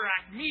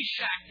Shadrach,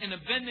 Meshach, and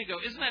Abednego.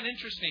 Isn't that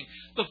interesting?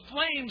 The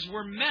flames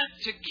were meant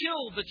to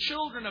kill the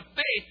children of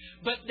faith,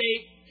 but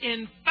they,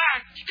 in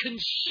fact,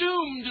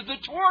 consumed the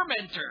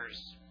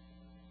tormentors.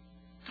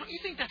 Don't you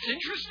think that's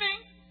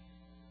interesting?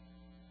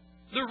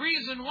 The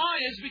reason why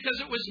is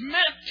because it was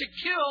meant to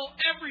kill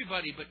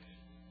everybody, but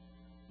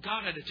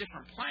God had a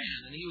different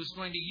plan, and He was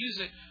going to use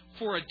it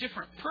for a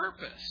different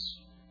purpose.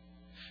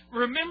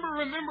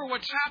 Remember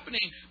what's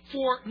happening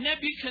for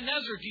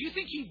Nebuchadnezzar. Do you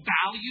think he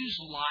values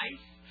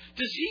life?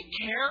 Does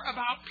he care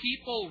about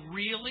people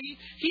really?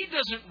 He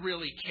doesn't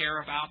really care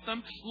about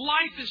them.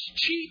 Life is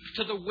cheap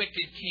to the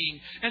wicked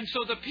king. And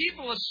so the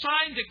people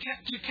assigned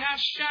to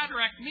cast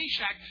Shadrach,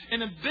 Meshach,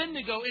 and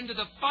Abednego into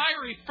the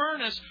fiery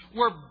furnace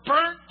were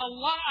burnt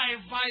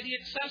alive by the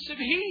excessive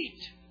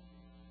heat.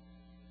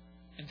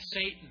 And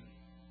Satan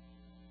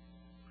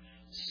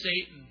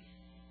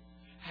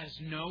has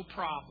no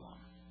problem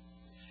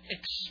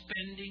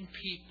expending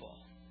people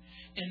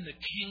in the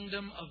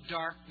kingdom of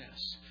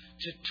darkness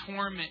to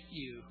torment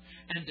you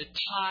and to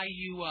tie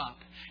you up.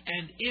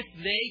 And if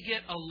they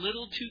get a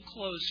little too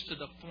close to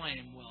the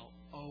flame, well,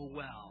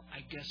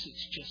 I guess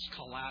it's just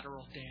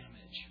collateral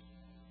damage.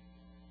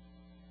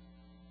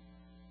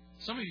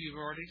 Some of you have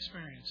already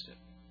experienced it.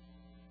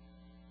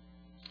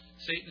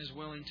 Satan is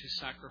willing to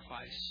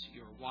sacrifice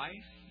your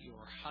wife,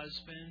 your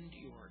husband,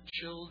 your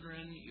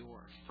children,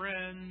 your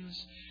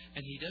friends,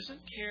 and he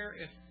doesn't care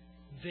if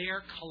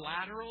they're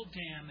collateral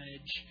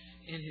damage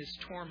in his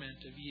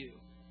torment of you,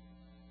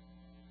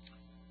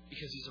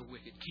 because he's a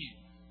wicked king.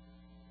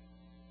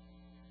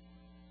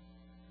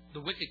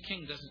 The wicked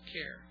king doesn't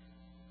care,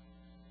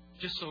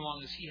 just so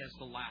long as he has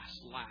the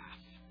last laugh.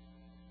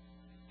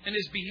 And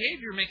his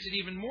behavior makes it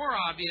even more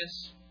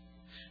obvious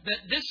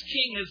that this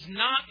king has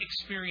not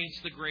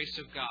experienced the grace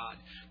of God.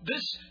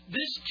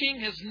 This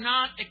king has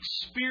not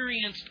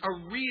experienced a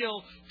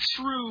real,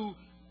 true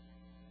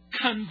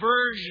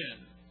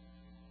conversion.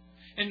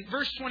 In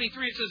verse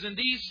 23 it says, and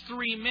these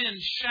three men,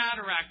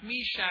 Shadrach,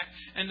 Meshach,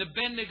 and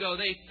Abednego,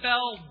 they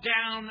fell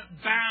down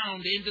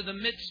bound into the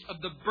midst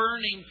of the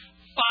burning,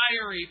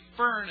 fiery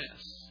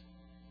furnace.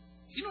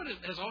 You know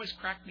what has always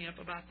cracked me up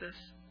about this?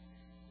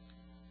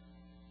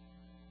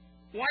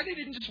 Why they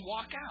didn't just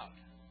walk out?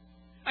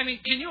 I mean,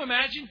 can you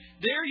imagine?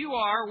 There you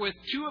are with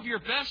two of your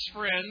best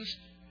friends.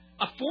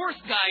 A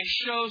fourth guy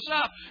shows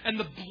up, and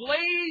the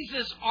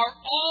blazes are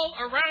all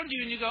around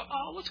you, and you go,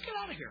 oh, let's get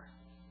out of here.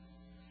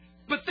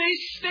 But they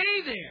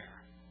stay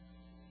there.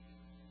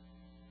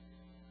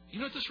 You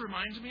know what this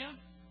reminds me of?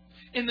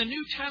 In the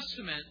New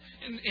Testament,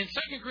 in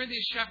 2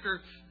 Corinthians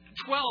chapter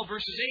 12,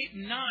 verses 8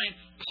 and 9,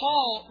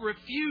 Paul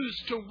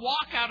refused to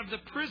walk out of the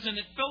prison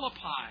at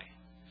Philippi.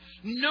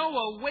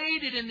 Noah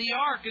waited in the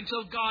ark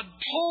until God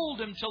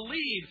told him to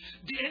leave.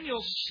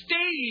 Daniel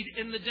stayed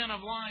in the den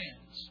of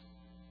lions.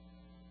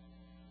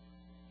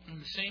 And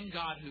the same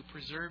God who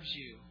preserves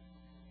you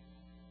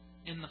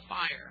in the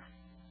fire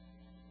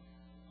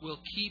will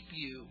keep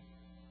you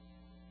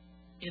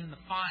in the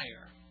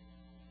fire.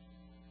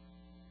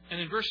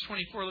 And in verse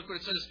 24, look what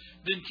it says.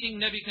 Then King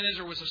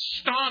Nebuchadnezzar was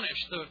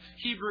astonished. The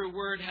Hebrew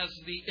word has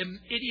the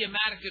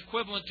idiomatic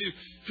equivalent to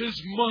his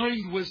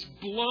mind was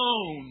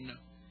blown.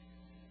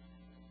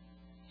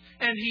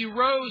 And he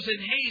rose in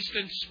haste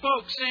and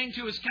spoke, saying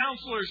to his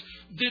counselors,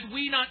 did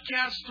we not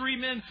cast three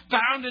men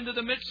bound into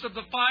the midst of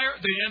the fire?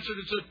 They answered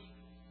and said,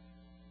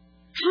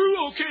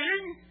 true, O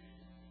king.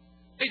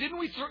 Hey, didn't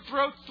we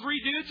throw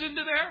three dudes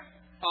into there?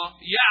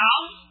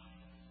 Yeah.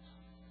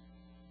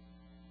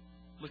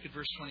 Look at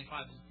verse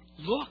 25.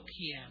 Look,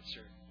 he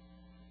answered.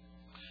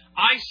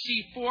 I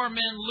see four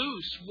men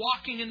loose,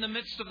 walking in the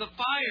midst of the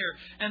fire,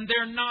 and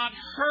they're not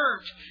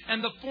hurt.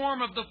 And the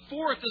form of the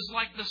fourth is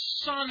like the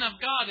Son of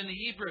God in the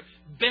Hebrew,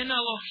 Ben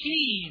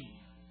Elohim.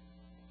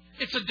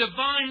 It's a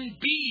divine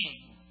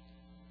being.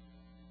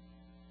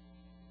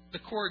 The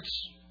cords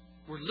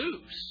were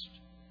loosed.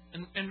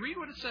 And read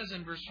what it says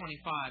in verse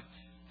 25.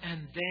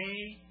 And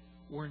they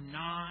were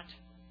not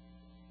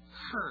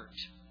hurt.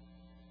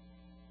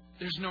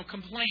 There's no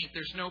complaint.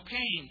 There's no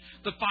pain.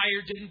 The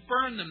fire didn't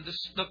burn them.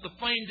 The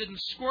flame didn't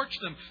scorch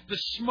them. The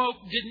smoke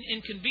didn't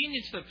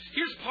inconvenience them.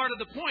 Here's part of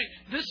the point.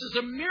 This is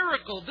a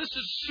miracle. This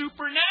is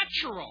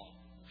supernatural.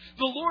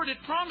 The Lord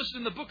had promised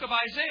in the book of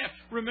Isaiah,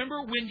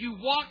 remember, when you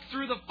walk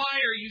through the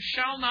fire, you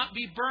shall not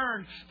be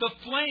burned. The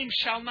flame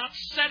shall not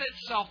set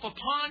itself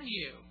upon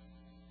you.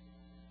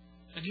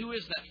 And who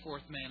is that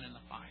fourth man in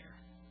the fire?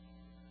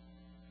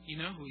 You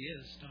know who he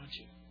is, don't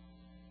you?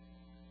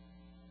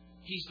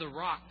 He's the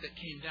rock that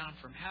came down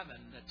from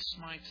heaven that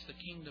smites the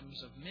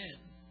kingdoms of men.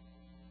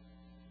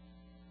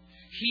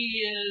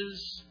 He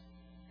is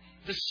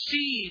the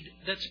seed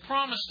that's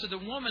promised to the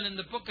woman in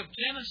the book of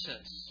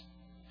Genesis.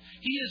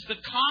 He is the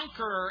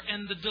conqueror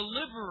and the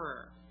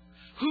deliverer.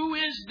 Who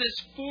is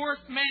this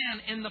fourth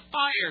man in the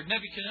fire?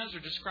 Nebuchadnezzar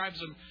describes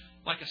him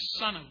like a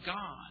son of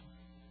God.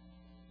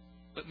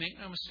 But make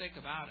no mistake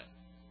about it.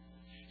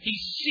 He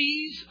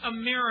sees a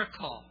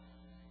miracle,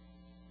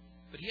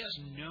 but he has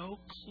no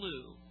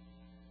clue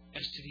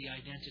as to the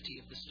identity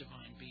of this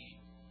divine being.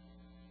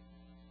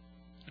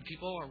 And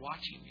people are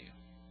watching you,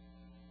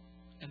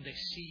 and they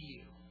see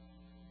you,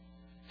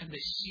 and they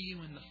see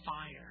you in the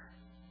fire,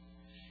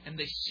 and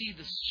they see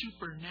the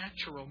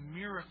supernatural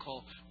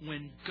miracle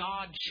when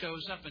God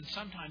shows up. And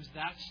sometimes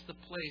that's the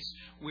place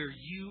where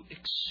you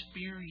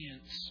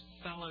experience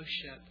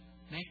fellowship.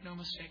 Make no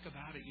mistake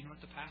about it. You know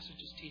what the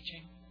passage is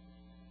teaching?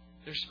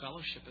 There's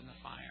fellowship in the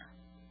fire.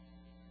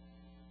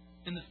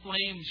 In the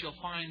flames,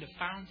 you'll find a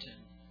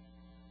fountain.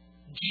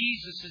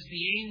 Jesus is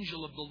the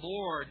angel of the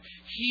Lord.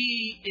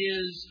 He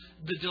is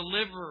the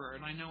deliverer.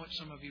 And I know what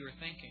some of you are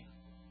thinking.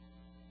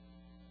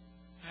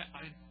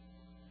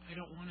 I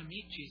don't want to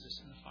meet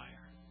Jesus in the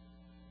fire.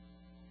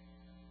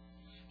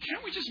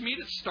 Can't we just meet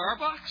at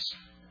Starbucks?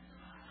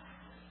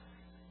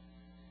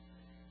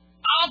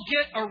 I'll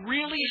get a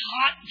really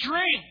hot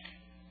drink.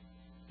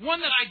 One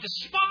that I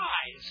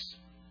despise.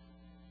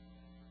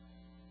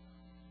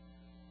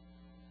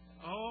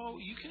 Oh,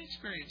 you can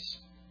experience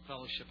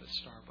fellowship at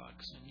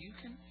Starbucks, and you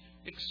can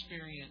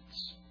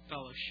experience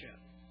fellowship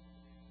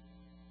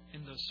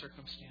in those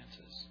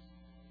circumstances.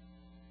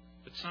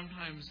 But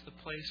sometimes the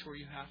place where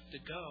you have to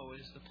go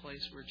is the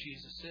place where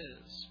Jesus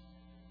is.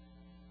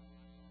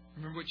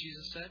 Remember what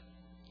Jesus said?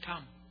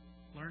 Come,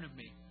 learn of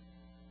me.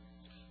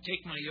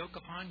 Take my yoke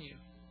upon you.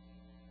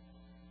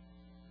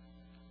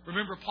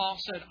 Remember, Paul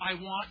said, I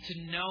want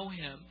to know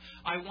Him.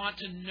 I want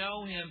to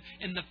know Him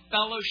in the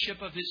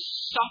fellowship of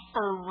His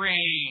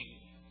suffering.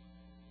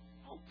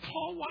 Oh,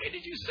 Paul, why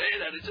did you say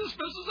that? It just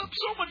messes up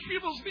so much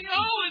people's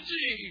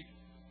theology.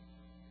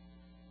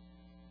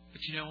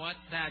 But you know what?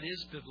 That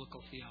is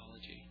biblical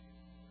theology.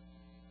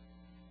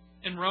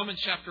 In Romans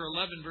chapter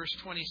 11, verse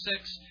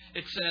 26,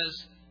 it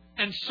says,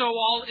 and so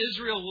all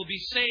Israel will be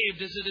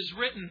saved, as it is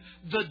written,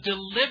 the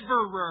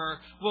deliverer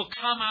will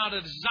come out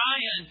of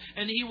Zion,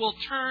 and he will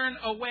turn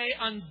away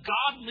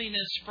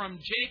ungodliness from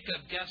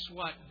Jacob. Guess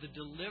what? The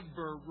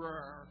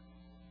deliverer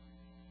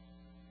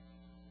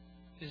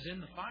is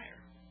in the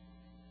fire.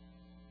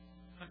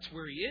 That's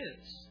where he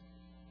is.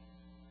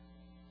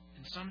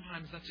 And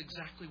sometimes that's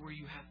exactly where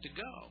you have to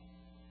go.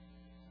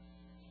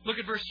 Look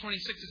at verse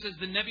 26. It says,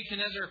 then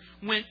Nebuchadnezzar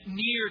went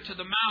near to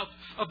the mouth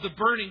of the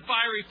burning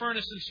fiery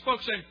furnace and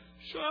spoke, saying,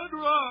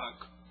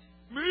 Shadrach,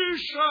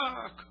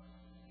 Meshach,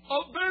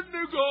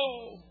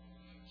 Abednego,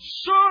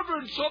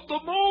 servants of the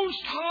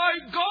Most High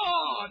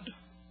God.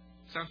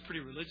 Sounds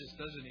pretty religious,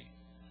 doesn't he?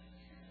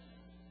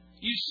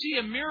 You see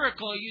a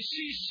miracle, you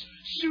see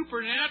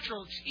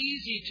supernatural. It's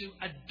easy to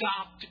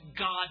adopt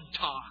God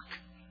talk.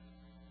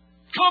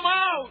 Come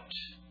out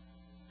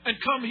and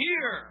come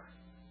here.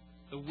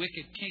 The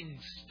wicked king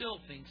still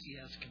thinks he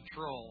has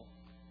control.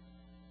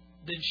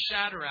 Then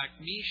Shadrach,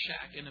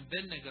 Meshach, and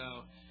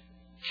Abednego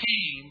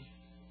came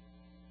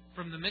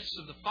from the midst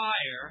of the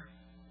fire.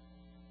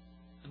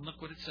 And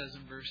look what it says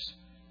in verse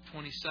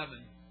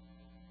 27.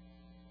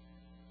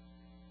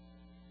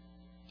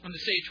 And the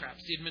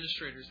satraps, the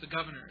administrators, the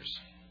governors,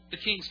 the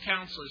king's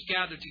counselors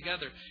gathered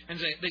together, and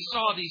they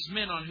saw these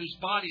men on whose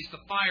bodies the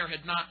fire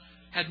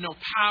had no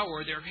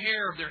power. Their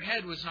hair of their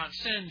head was not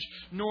singed,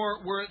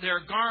 nor were their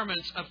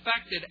garments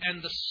affected,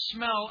 and the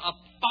smell of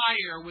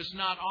fire was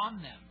not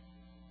on them.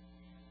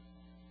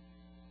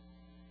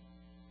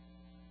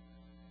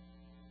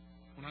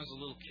 When I was a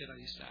little kid, I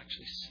used to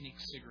actually sneak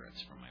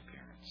cigarettes from my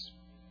parents.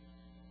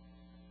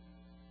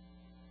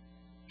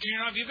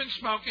 Gino, have you been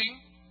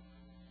smoking?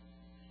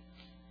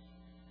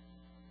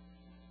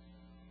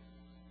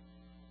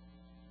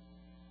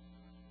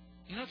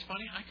 You know, it's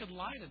funny. I could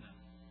lie to them.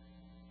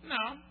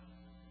 No.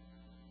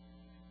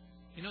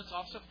 You know, it's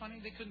also funny.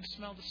 They couldn't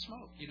smell the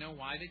smoke. You know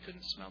why they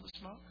couldn't smell the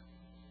smoke?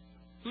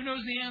 Who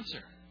knows the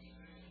answer?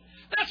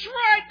 That's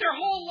right. Their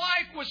whole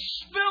life was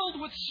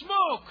filled with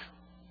smoke.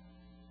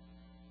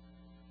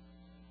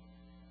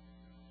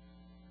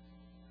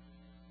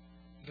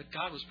 But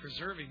God was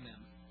preserving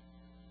them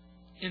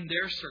in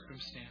their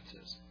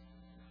circumstances.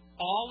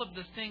 All of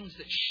the things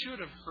that should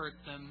have hurt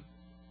them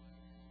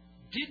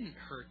didn't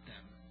hurt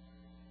them.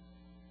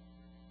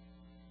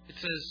 It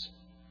says,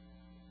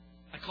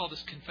 I call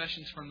this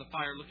Confessions from the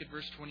Fire. Look at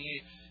verse 28.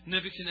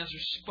 Nebuchadnezzar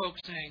spoke,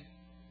 saying,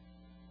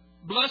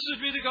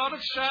 Blessed be the God of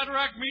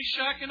Shadrach,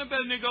 Meshach, and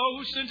Abednego,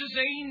 who sent his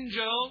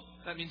angel,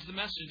 that means the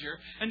messenger,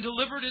 and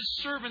delivered his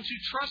servants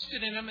who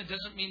trusted in him. It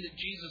doesn't mean that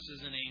Jesus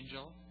is an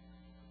angel.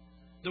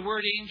 The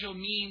word angel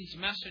means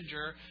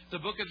messenger. The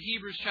book of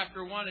Hebrews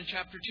chapter 1 and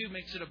chapter 2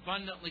 makes it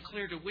abundantly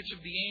clear to which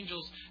of the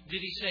angels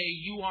did he say,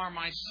 you are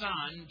my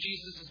son.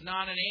 Jesus is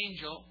not an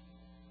angel.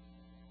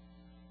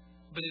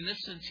 But in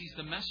this sense, he's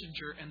the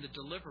messenger and the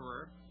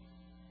deliverer.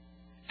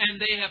 And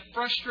they have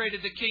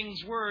frustrated the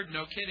king's word,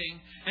 no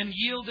kidding, and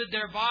yielded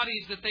their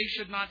bodies that they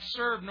should not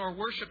serve nor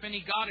worship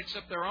any god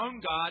except their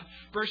own God.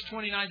 Verse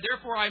 29,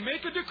 therefore I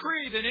make a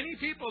decree that any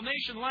people,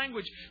 nation,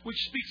 language, which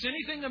speaks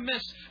anything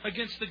amiss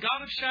against the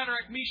God of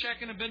Shadrach,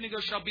 Meshach, and Abednego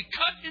shall be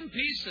cut in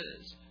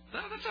pieces.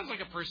 That sounds like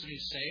a person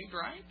who's saved,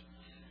 right?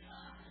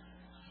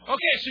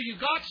 Okay, so you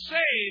got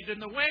saved,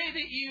 and the way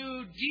that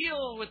you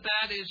deal with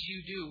that is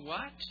you do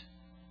what?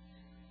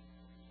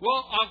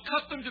 Well, I'll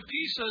cut them to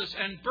pieces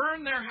and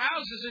burn their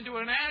houses into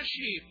an ash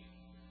heap.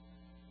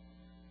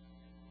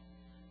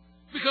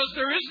 Because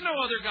there is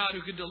no other God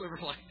who can deliver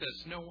like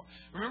this. No.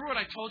 Remember what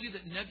I told you,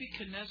 that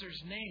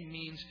Nebuchadnezzar's name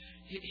means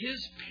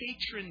his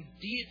patron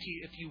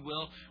deity, if you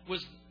will,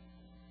 was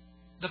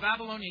the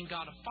Babylonian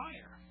god of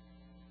fire.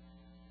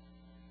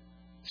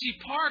 See,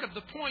 part of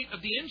the point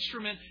of the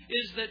instrument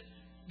is that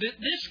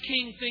this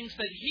king thinks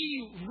that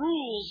he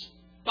rules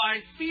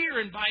by fear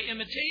and by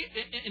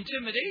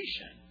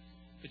intimidation.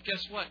 But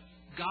guess what?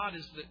 God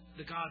is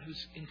the God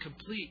who's in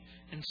complete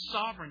and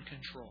sovereign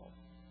control.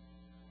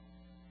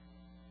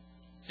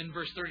 In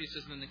verse 30 it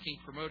says, then the king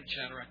promoted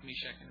Shadrach,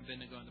 Meshach, and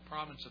Abednego in the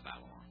province of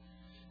Babylon.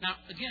 Now,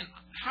 again,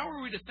 how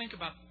are we to think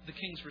about the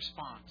king's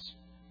response?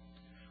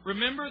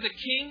 Remember, the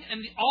king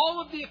and all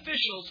of the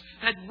officials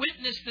had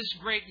witnessed this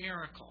great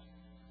miracle.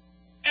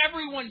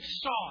 Everyone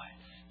saw it.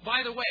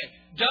 By the way,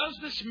 does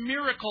this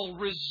miracle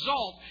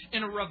result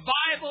in a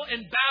revival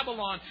in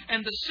Babylon,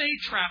 and the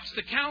satraps,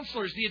 the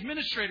counselors, the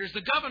administrators,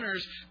 the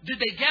governors, did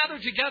they gather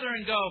together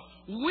and go,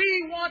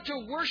 we want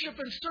to worship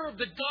and serve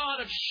the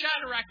God of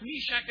Shadrach,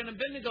 Meshach, and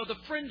Abednego, the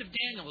friend of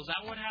Daniel? Is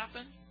that what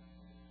happened?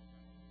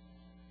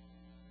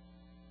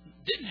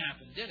 Didn't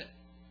happen, did it?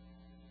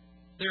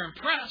 They're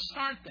impressed,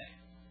 aren't they?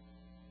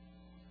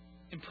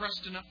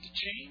 Impressed enough to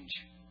change?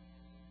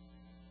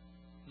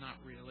 Not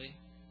really.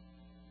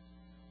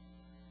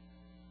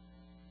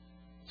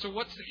 So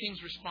what's the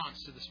king's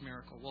response to this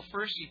miracle? Well,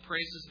 first he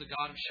praises the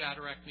God of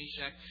Shadrach,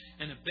 Meshach,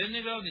 and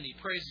Abednego. Then he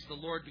praises the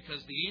Lord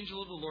because the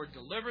angel of the Lord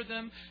delivered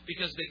them,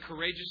 because they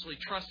courageously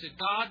trusted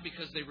God,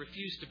 because they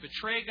refused to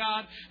betray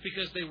God,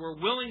 because they were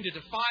willing to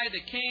defy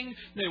the king.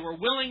 They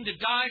were willing to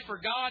die for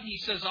God. He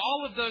says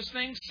all of those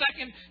things.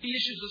 Second, he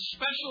issues a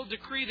special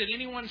decree that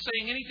anyone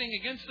saying anything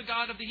against the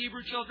God of the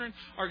Hebrew children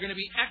are going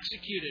to be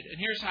executed. And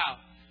here's how.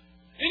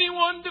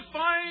 Anyone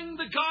defying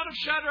the God of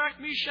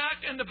Shadrach,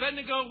 Meshach, and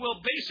Abednego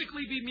will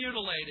basically be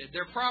mutilated.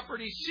 Their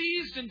property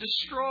seized and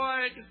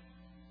destroyed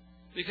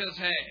because,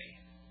 hey,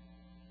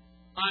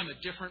 I'm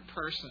a different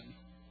person.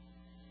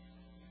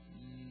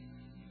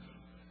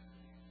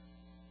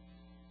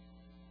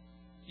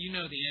 You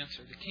know the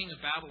answer. The king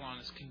of Babylon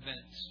is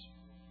convinced,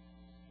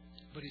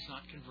 but he's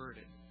not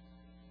converted.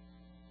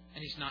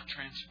 And he's not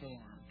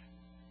transformed.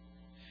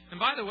 And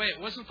by the way,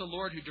 it wasn't the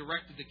Lord who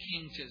directed the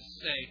king to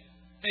say,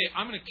 hey,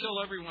 I'm going to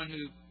kill everyone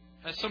who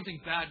has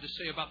something bad to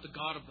say about the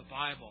God of the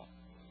Bible.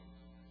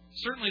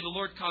 Certainly the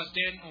Lord caused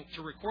Daniel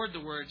to record the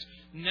words,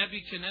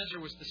 Nebuchadnezzar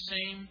was the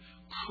same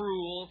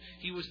cruel,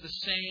 he was the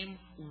same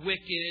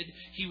wicked,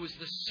 he was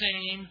the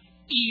same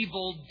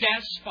evil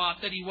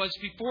despot that he was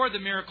before the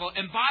miracle.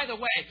 And by the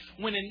way,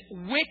 when a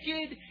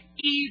wicked,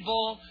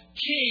 evil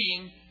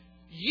king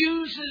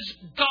uses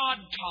God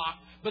talk,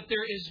 but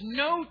there is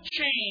no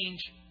change,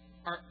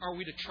 are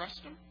we to trust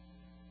him?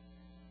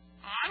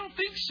 I don't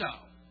think so.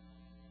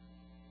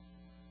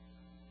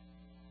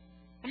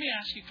 Let me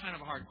ask you kind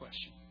of a hard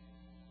question.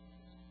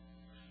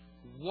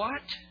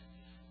 What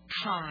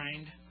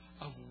kind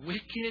of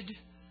wicked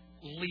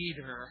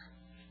leader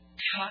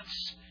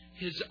cuts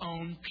his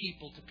own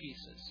people to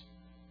pieces?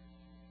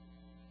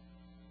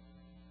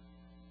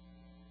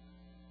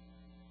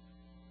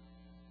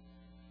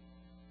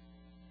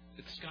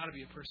 It's got to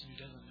be a person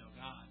who doesn't know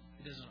God,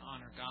 who doesn't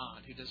honor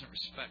God, who doesn't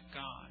respect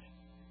God.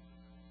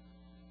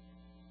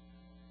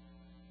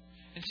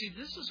 And see,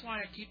 this is why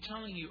I keep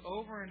telling you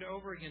over and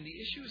over again, the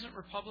issue isn't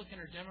Republican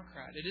or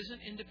Democrat. It isn't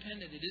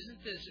independent. It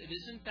isn't this. It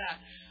isn't that.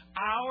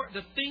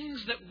 The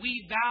things that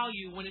we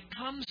value when it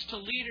comes to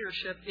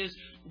leadership is,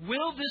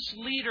 will this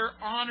leader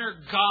honor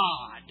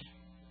God?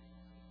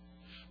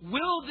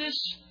 Will this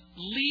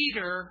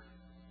leader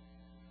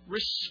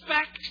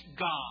respect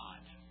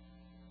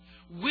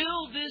God?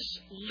 Will this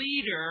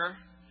leader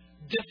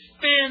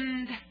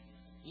defend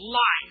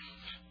life?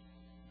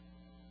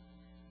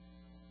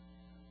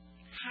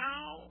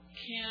 How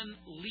can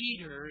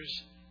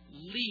leaders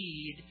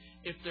lead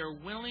if they're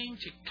willing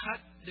to cut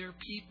their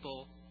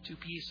people to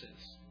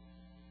pieces?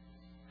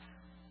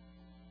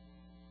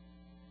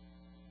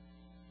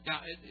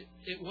 Now,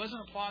 it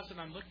wasn't applause that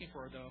I'm looking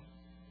for, though.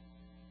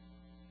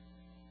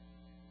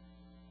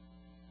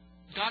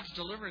 God's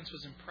deliverance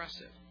was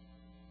impressive.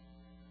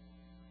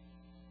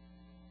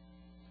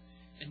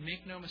 And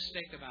make no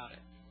mistake about it.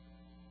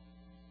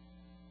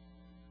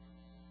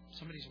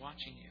 Somebody's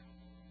watching you.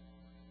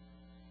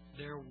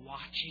 They're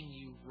watching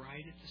you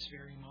right at this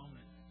very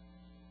moment.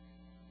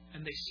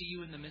 And they see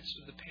you in the midst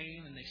of the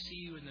pain, and they see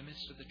you in the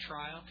midst of the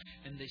trial,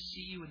 and they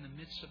see you in the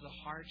midst of the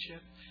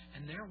hardship,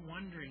 and they're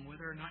wondering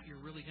whether or not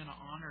you're really going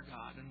to honor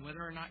God and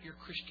whether or not your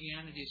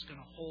Christianity is going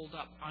to hold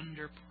up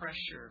under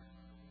pressure.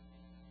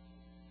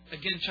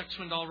 Again, Chuck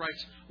Swindoll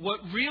writes, what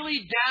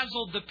really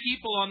dazzled the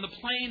people on the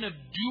plain of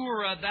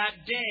Dura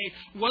that day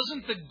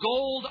wasn't the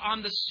gold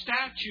on the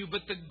statue,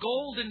 but the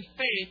golden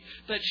faith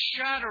that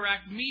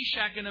Shadrach,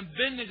 Meshach, and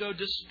Abednego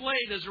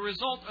displayed as a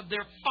result of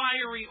their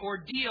fiery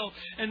ordeal.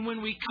 And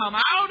when we come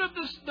out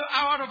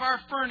of our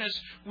furnace,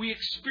 we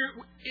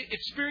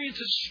experience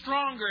a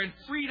stronger and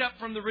freed up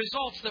from the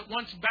results that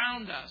once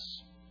bound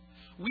us.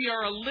 We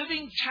are a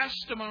living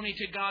testimony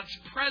to God's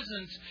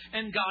presence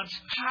and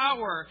God's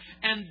power.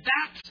 And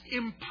that's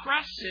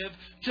impressive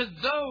to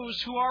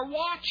those who are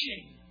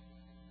watching.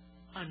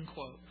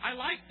 Unquote. I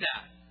like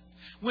that.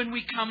 When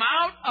we come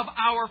out of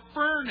our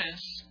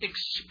furnace,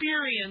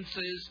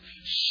 experiences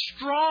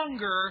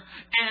stronger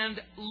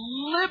and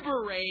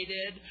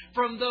liberated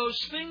from those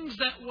things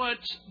that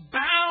once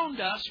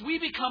bound us, we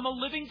become a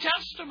living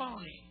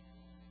testimony.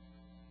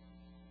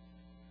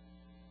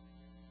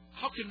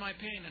 How can my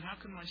pain and how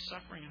can my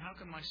suffering and how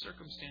can my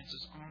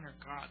circumstances honor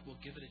God? We'll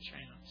give it a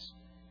chance.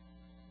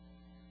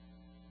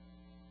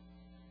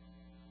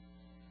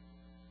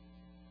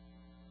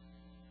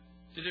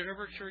 Did it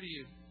ever occur to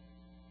you,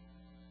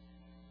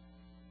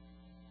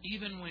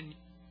 even when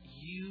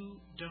you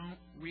don't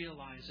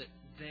realize it,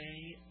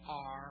 they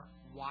are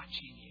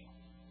watching you?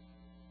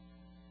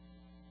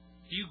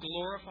 Do you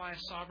glorify a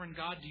sovereign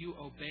God? Do you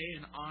obey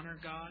and honor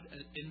God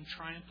in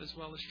triumph as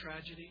well as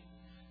tragedy?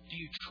 Do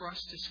you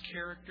trust His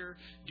character?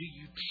 Do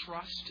you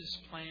trust His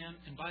plan?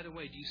 And by the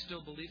way, do you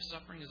still believe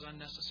suffering is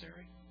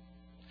unnecessary?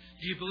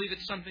 Do you believe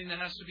it's something that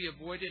has to be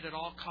avoided at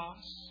all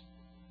costs?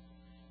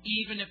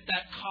 Even if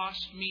that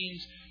cost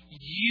means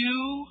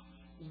you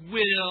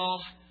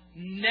will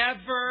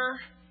never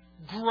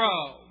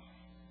grow.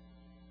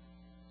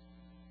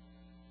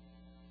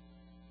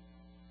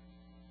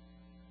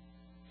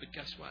 But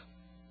guess what?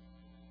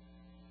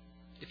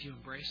 If you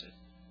embrace it,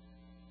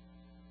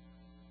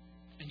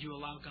 and you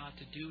allow God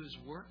to do His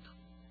work,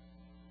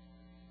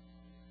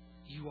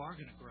 you are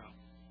going to grow.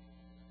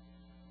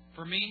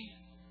 For me,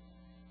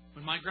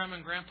 when my grandma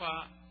and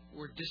grandpa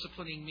were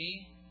disciplining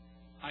me,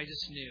 I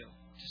just knew.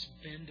 Just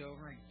bend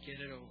over and get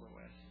it over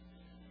with.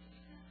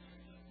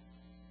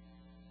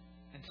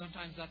 And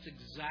sometimes that's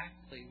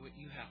exactly what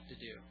you have to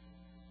do.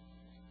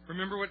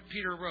 Remember what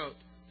Peter wrote,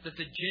 that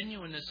the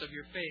genuineness of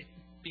your faith,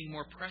 being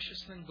more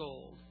precious than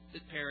gold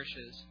that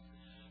perishes,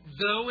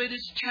 though it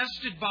is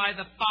tested by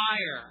the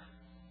fire,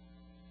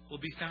 will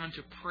be found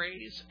to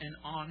praise and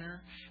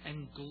honor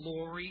and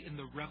glory in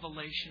the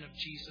revelation of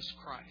Jesus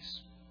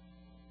Christ.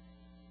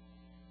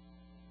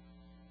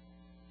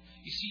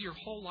 You see, your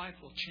whole life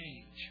will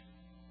change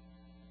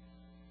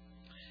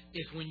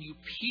if when you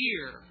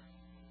peer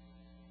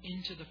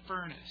into the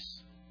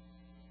furnace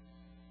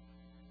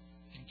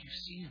and you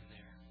see Him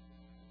there,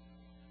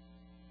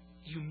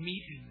 you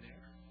meet Him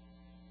there.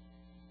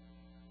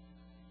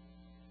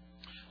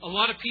 A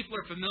lot of people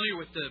are familiar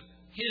with the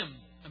hymn,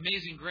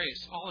 Amazing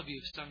Grace. All of you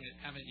have sung it,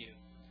 haven't you?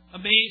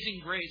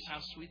 Amazing Grace, how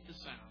sweet the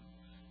sound,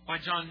 by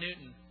John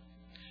Newton.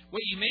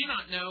 What you may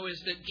not know is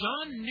that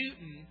John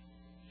Newton,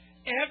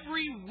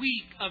 every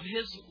week of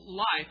his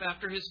life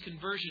after his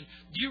conversion,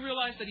 do you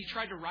realize that he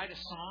tried to write a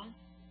song?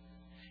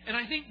 And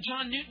I think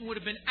John Newton would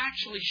have been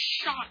actually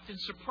shocked and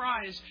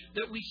surprised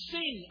that we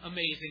sing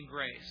Amazing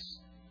Grace.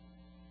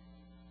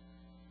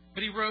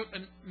 But he wrote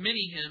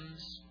many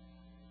hymns.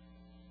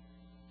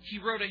 He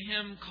wrote a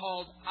hymn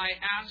called I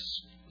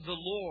Asked the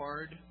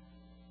Lord.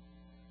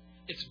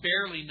 It's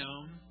barely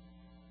known.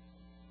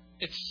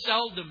 It's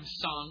seldom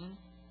sung.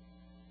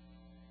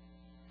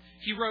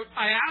 He wrote,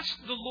 I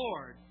asked the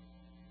Lord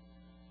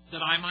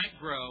that I might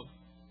grow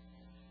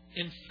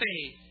in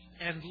faith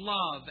and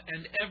love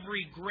and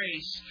every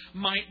grace,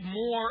 might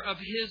more of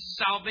His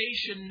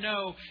salvation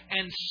know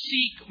and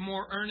seek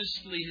more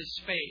earnestly His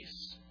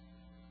face.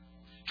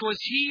 'Twas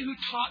He who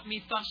taught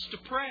me thus to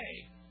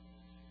pray,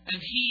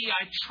 and He,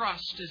 I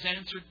trust, has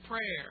answered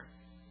prayer.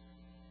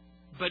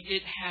 But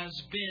it has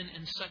been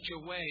in such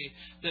a way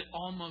that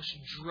almost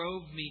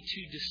drove me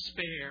to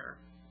despair.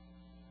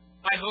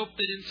 I hoped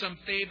that in some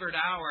favored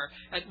hour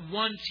at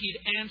once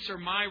He'd answer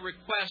my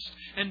request,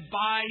 and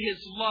by His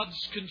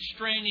love's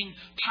constraining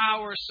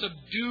power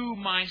subdue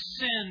my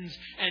sins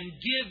and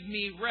give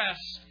me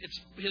rest. It's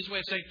His way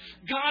of saying,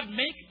 God,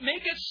 make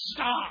it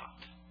stop.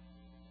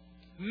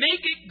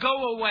 Make it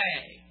go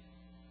away.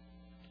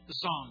 The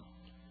song.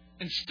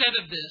 Instead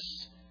of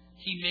this,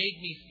 He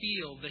made me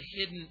feel the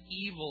hidden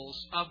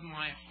evils of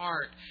my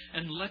heart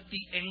and let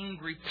the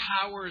angry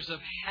powers of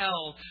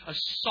hell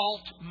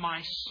assault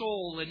my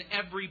soul in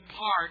every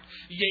part.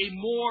 Yea,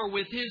 more,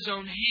 with His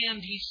own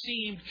hand He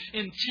seemed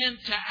intent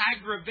to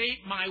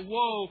aggravate my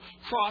woe,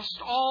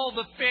 crossed all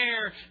the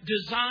fair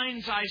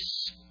designs I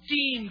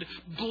schemed,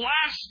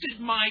 blasted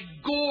my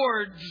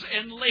gourds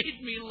and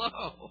laid me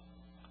low.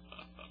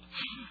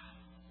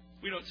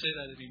 We don't say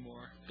that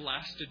anymore.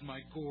 Blasted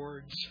my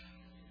gourds.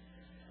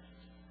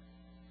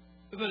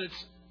 But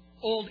it's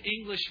Old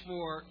English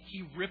for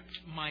He ripped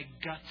my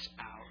guts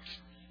out.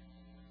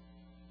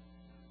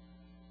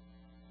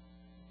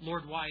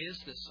 Lord, why is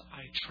this?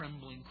 I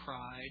trembling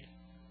cried.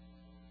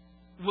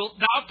 Wilt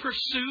thou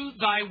pursue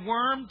thy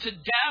worm to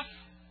death?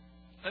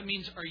 That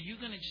means, are you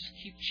going to just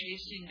keep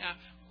chasing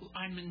after?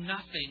 I'm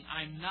nothing,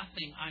 I'm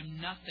nothing, I'm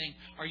nothing.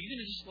 Are you going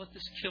to just let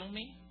this kill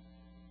me?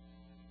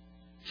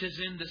 'Tis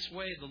in this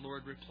way, the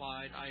Lord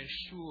replied, I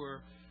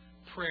assure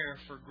prayer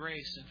for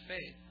grace and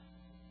faith.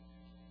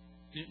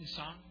 Newton's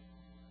song,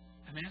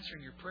 I'm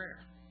answering your prayer.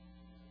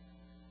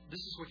 This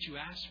is what you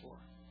asked for.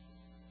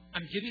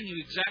 I'm giving you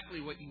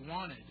exactly what you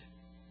wanted.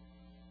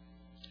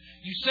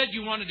 You said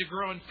you wanted to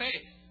grow in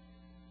faith.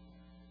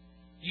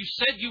 You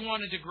said you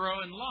wanted to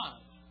grow in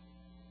love.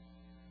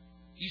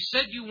 You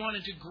said you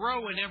wanted to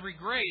grow in every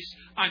grace.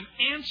 I'm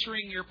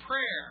answering your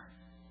prayer.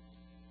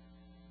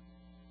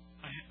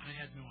 I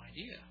had no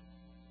idea.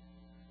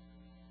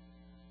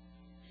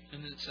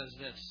 And then it says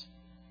this.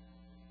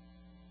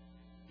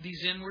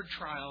 These inward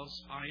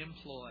trials I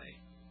employ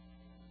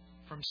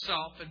from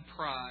self and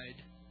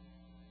pride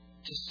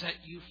to set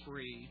you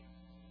free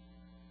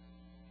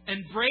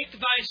and break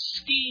thy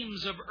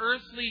schemes of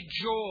earthly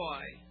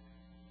joy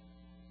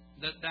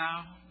that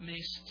thou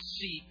mayst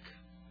seek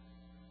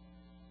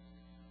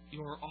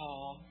your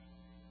all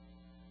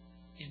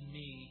in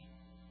me.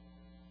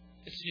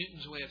 It's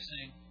Newton's way of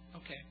saying,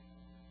 okay.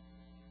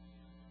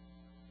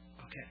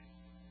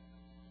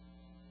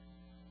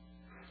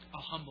 I'll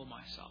humble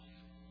myself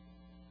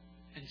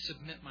and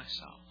submit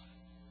myself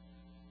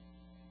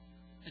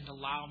and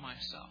allow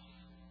myself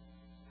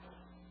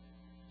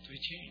to be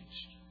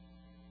changed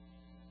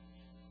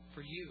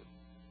for you.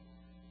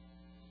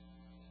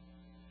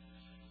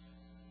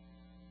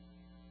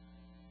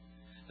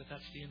 But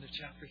that's the end of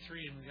chapter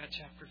 3, and we got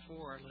chapter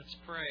 4. Let's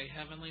pray.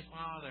 Heavenly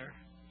Father,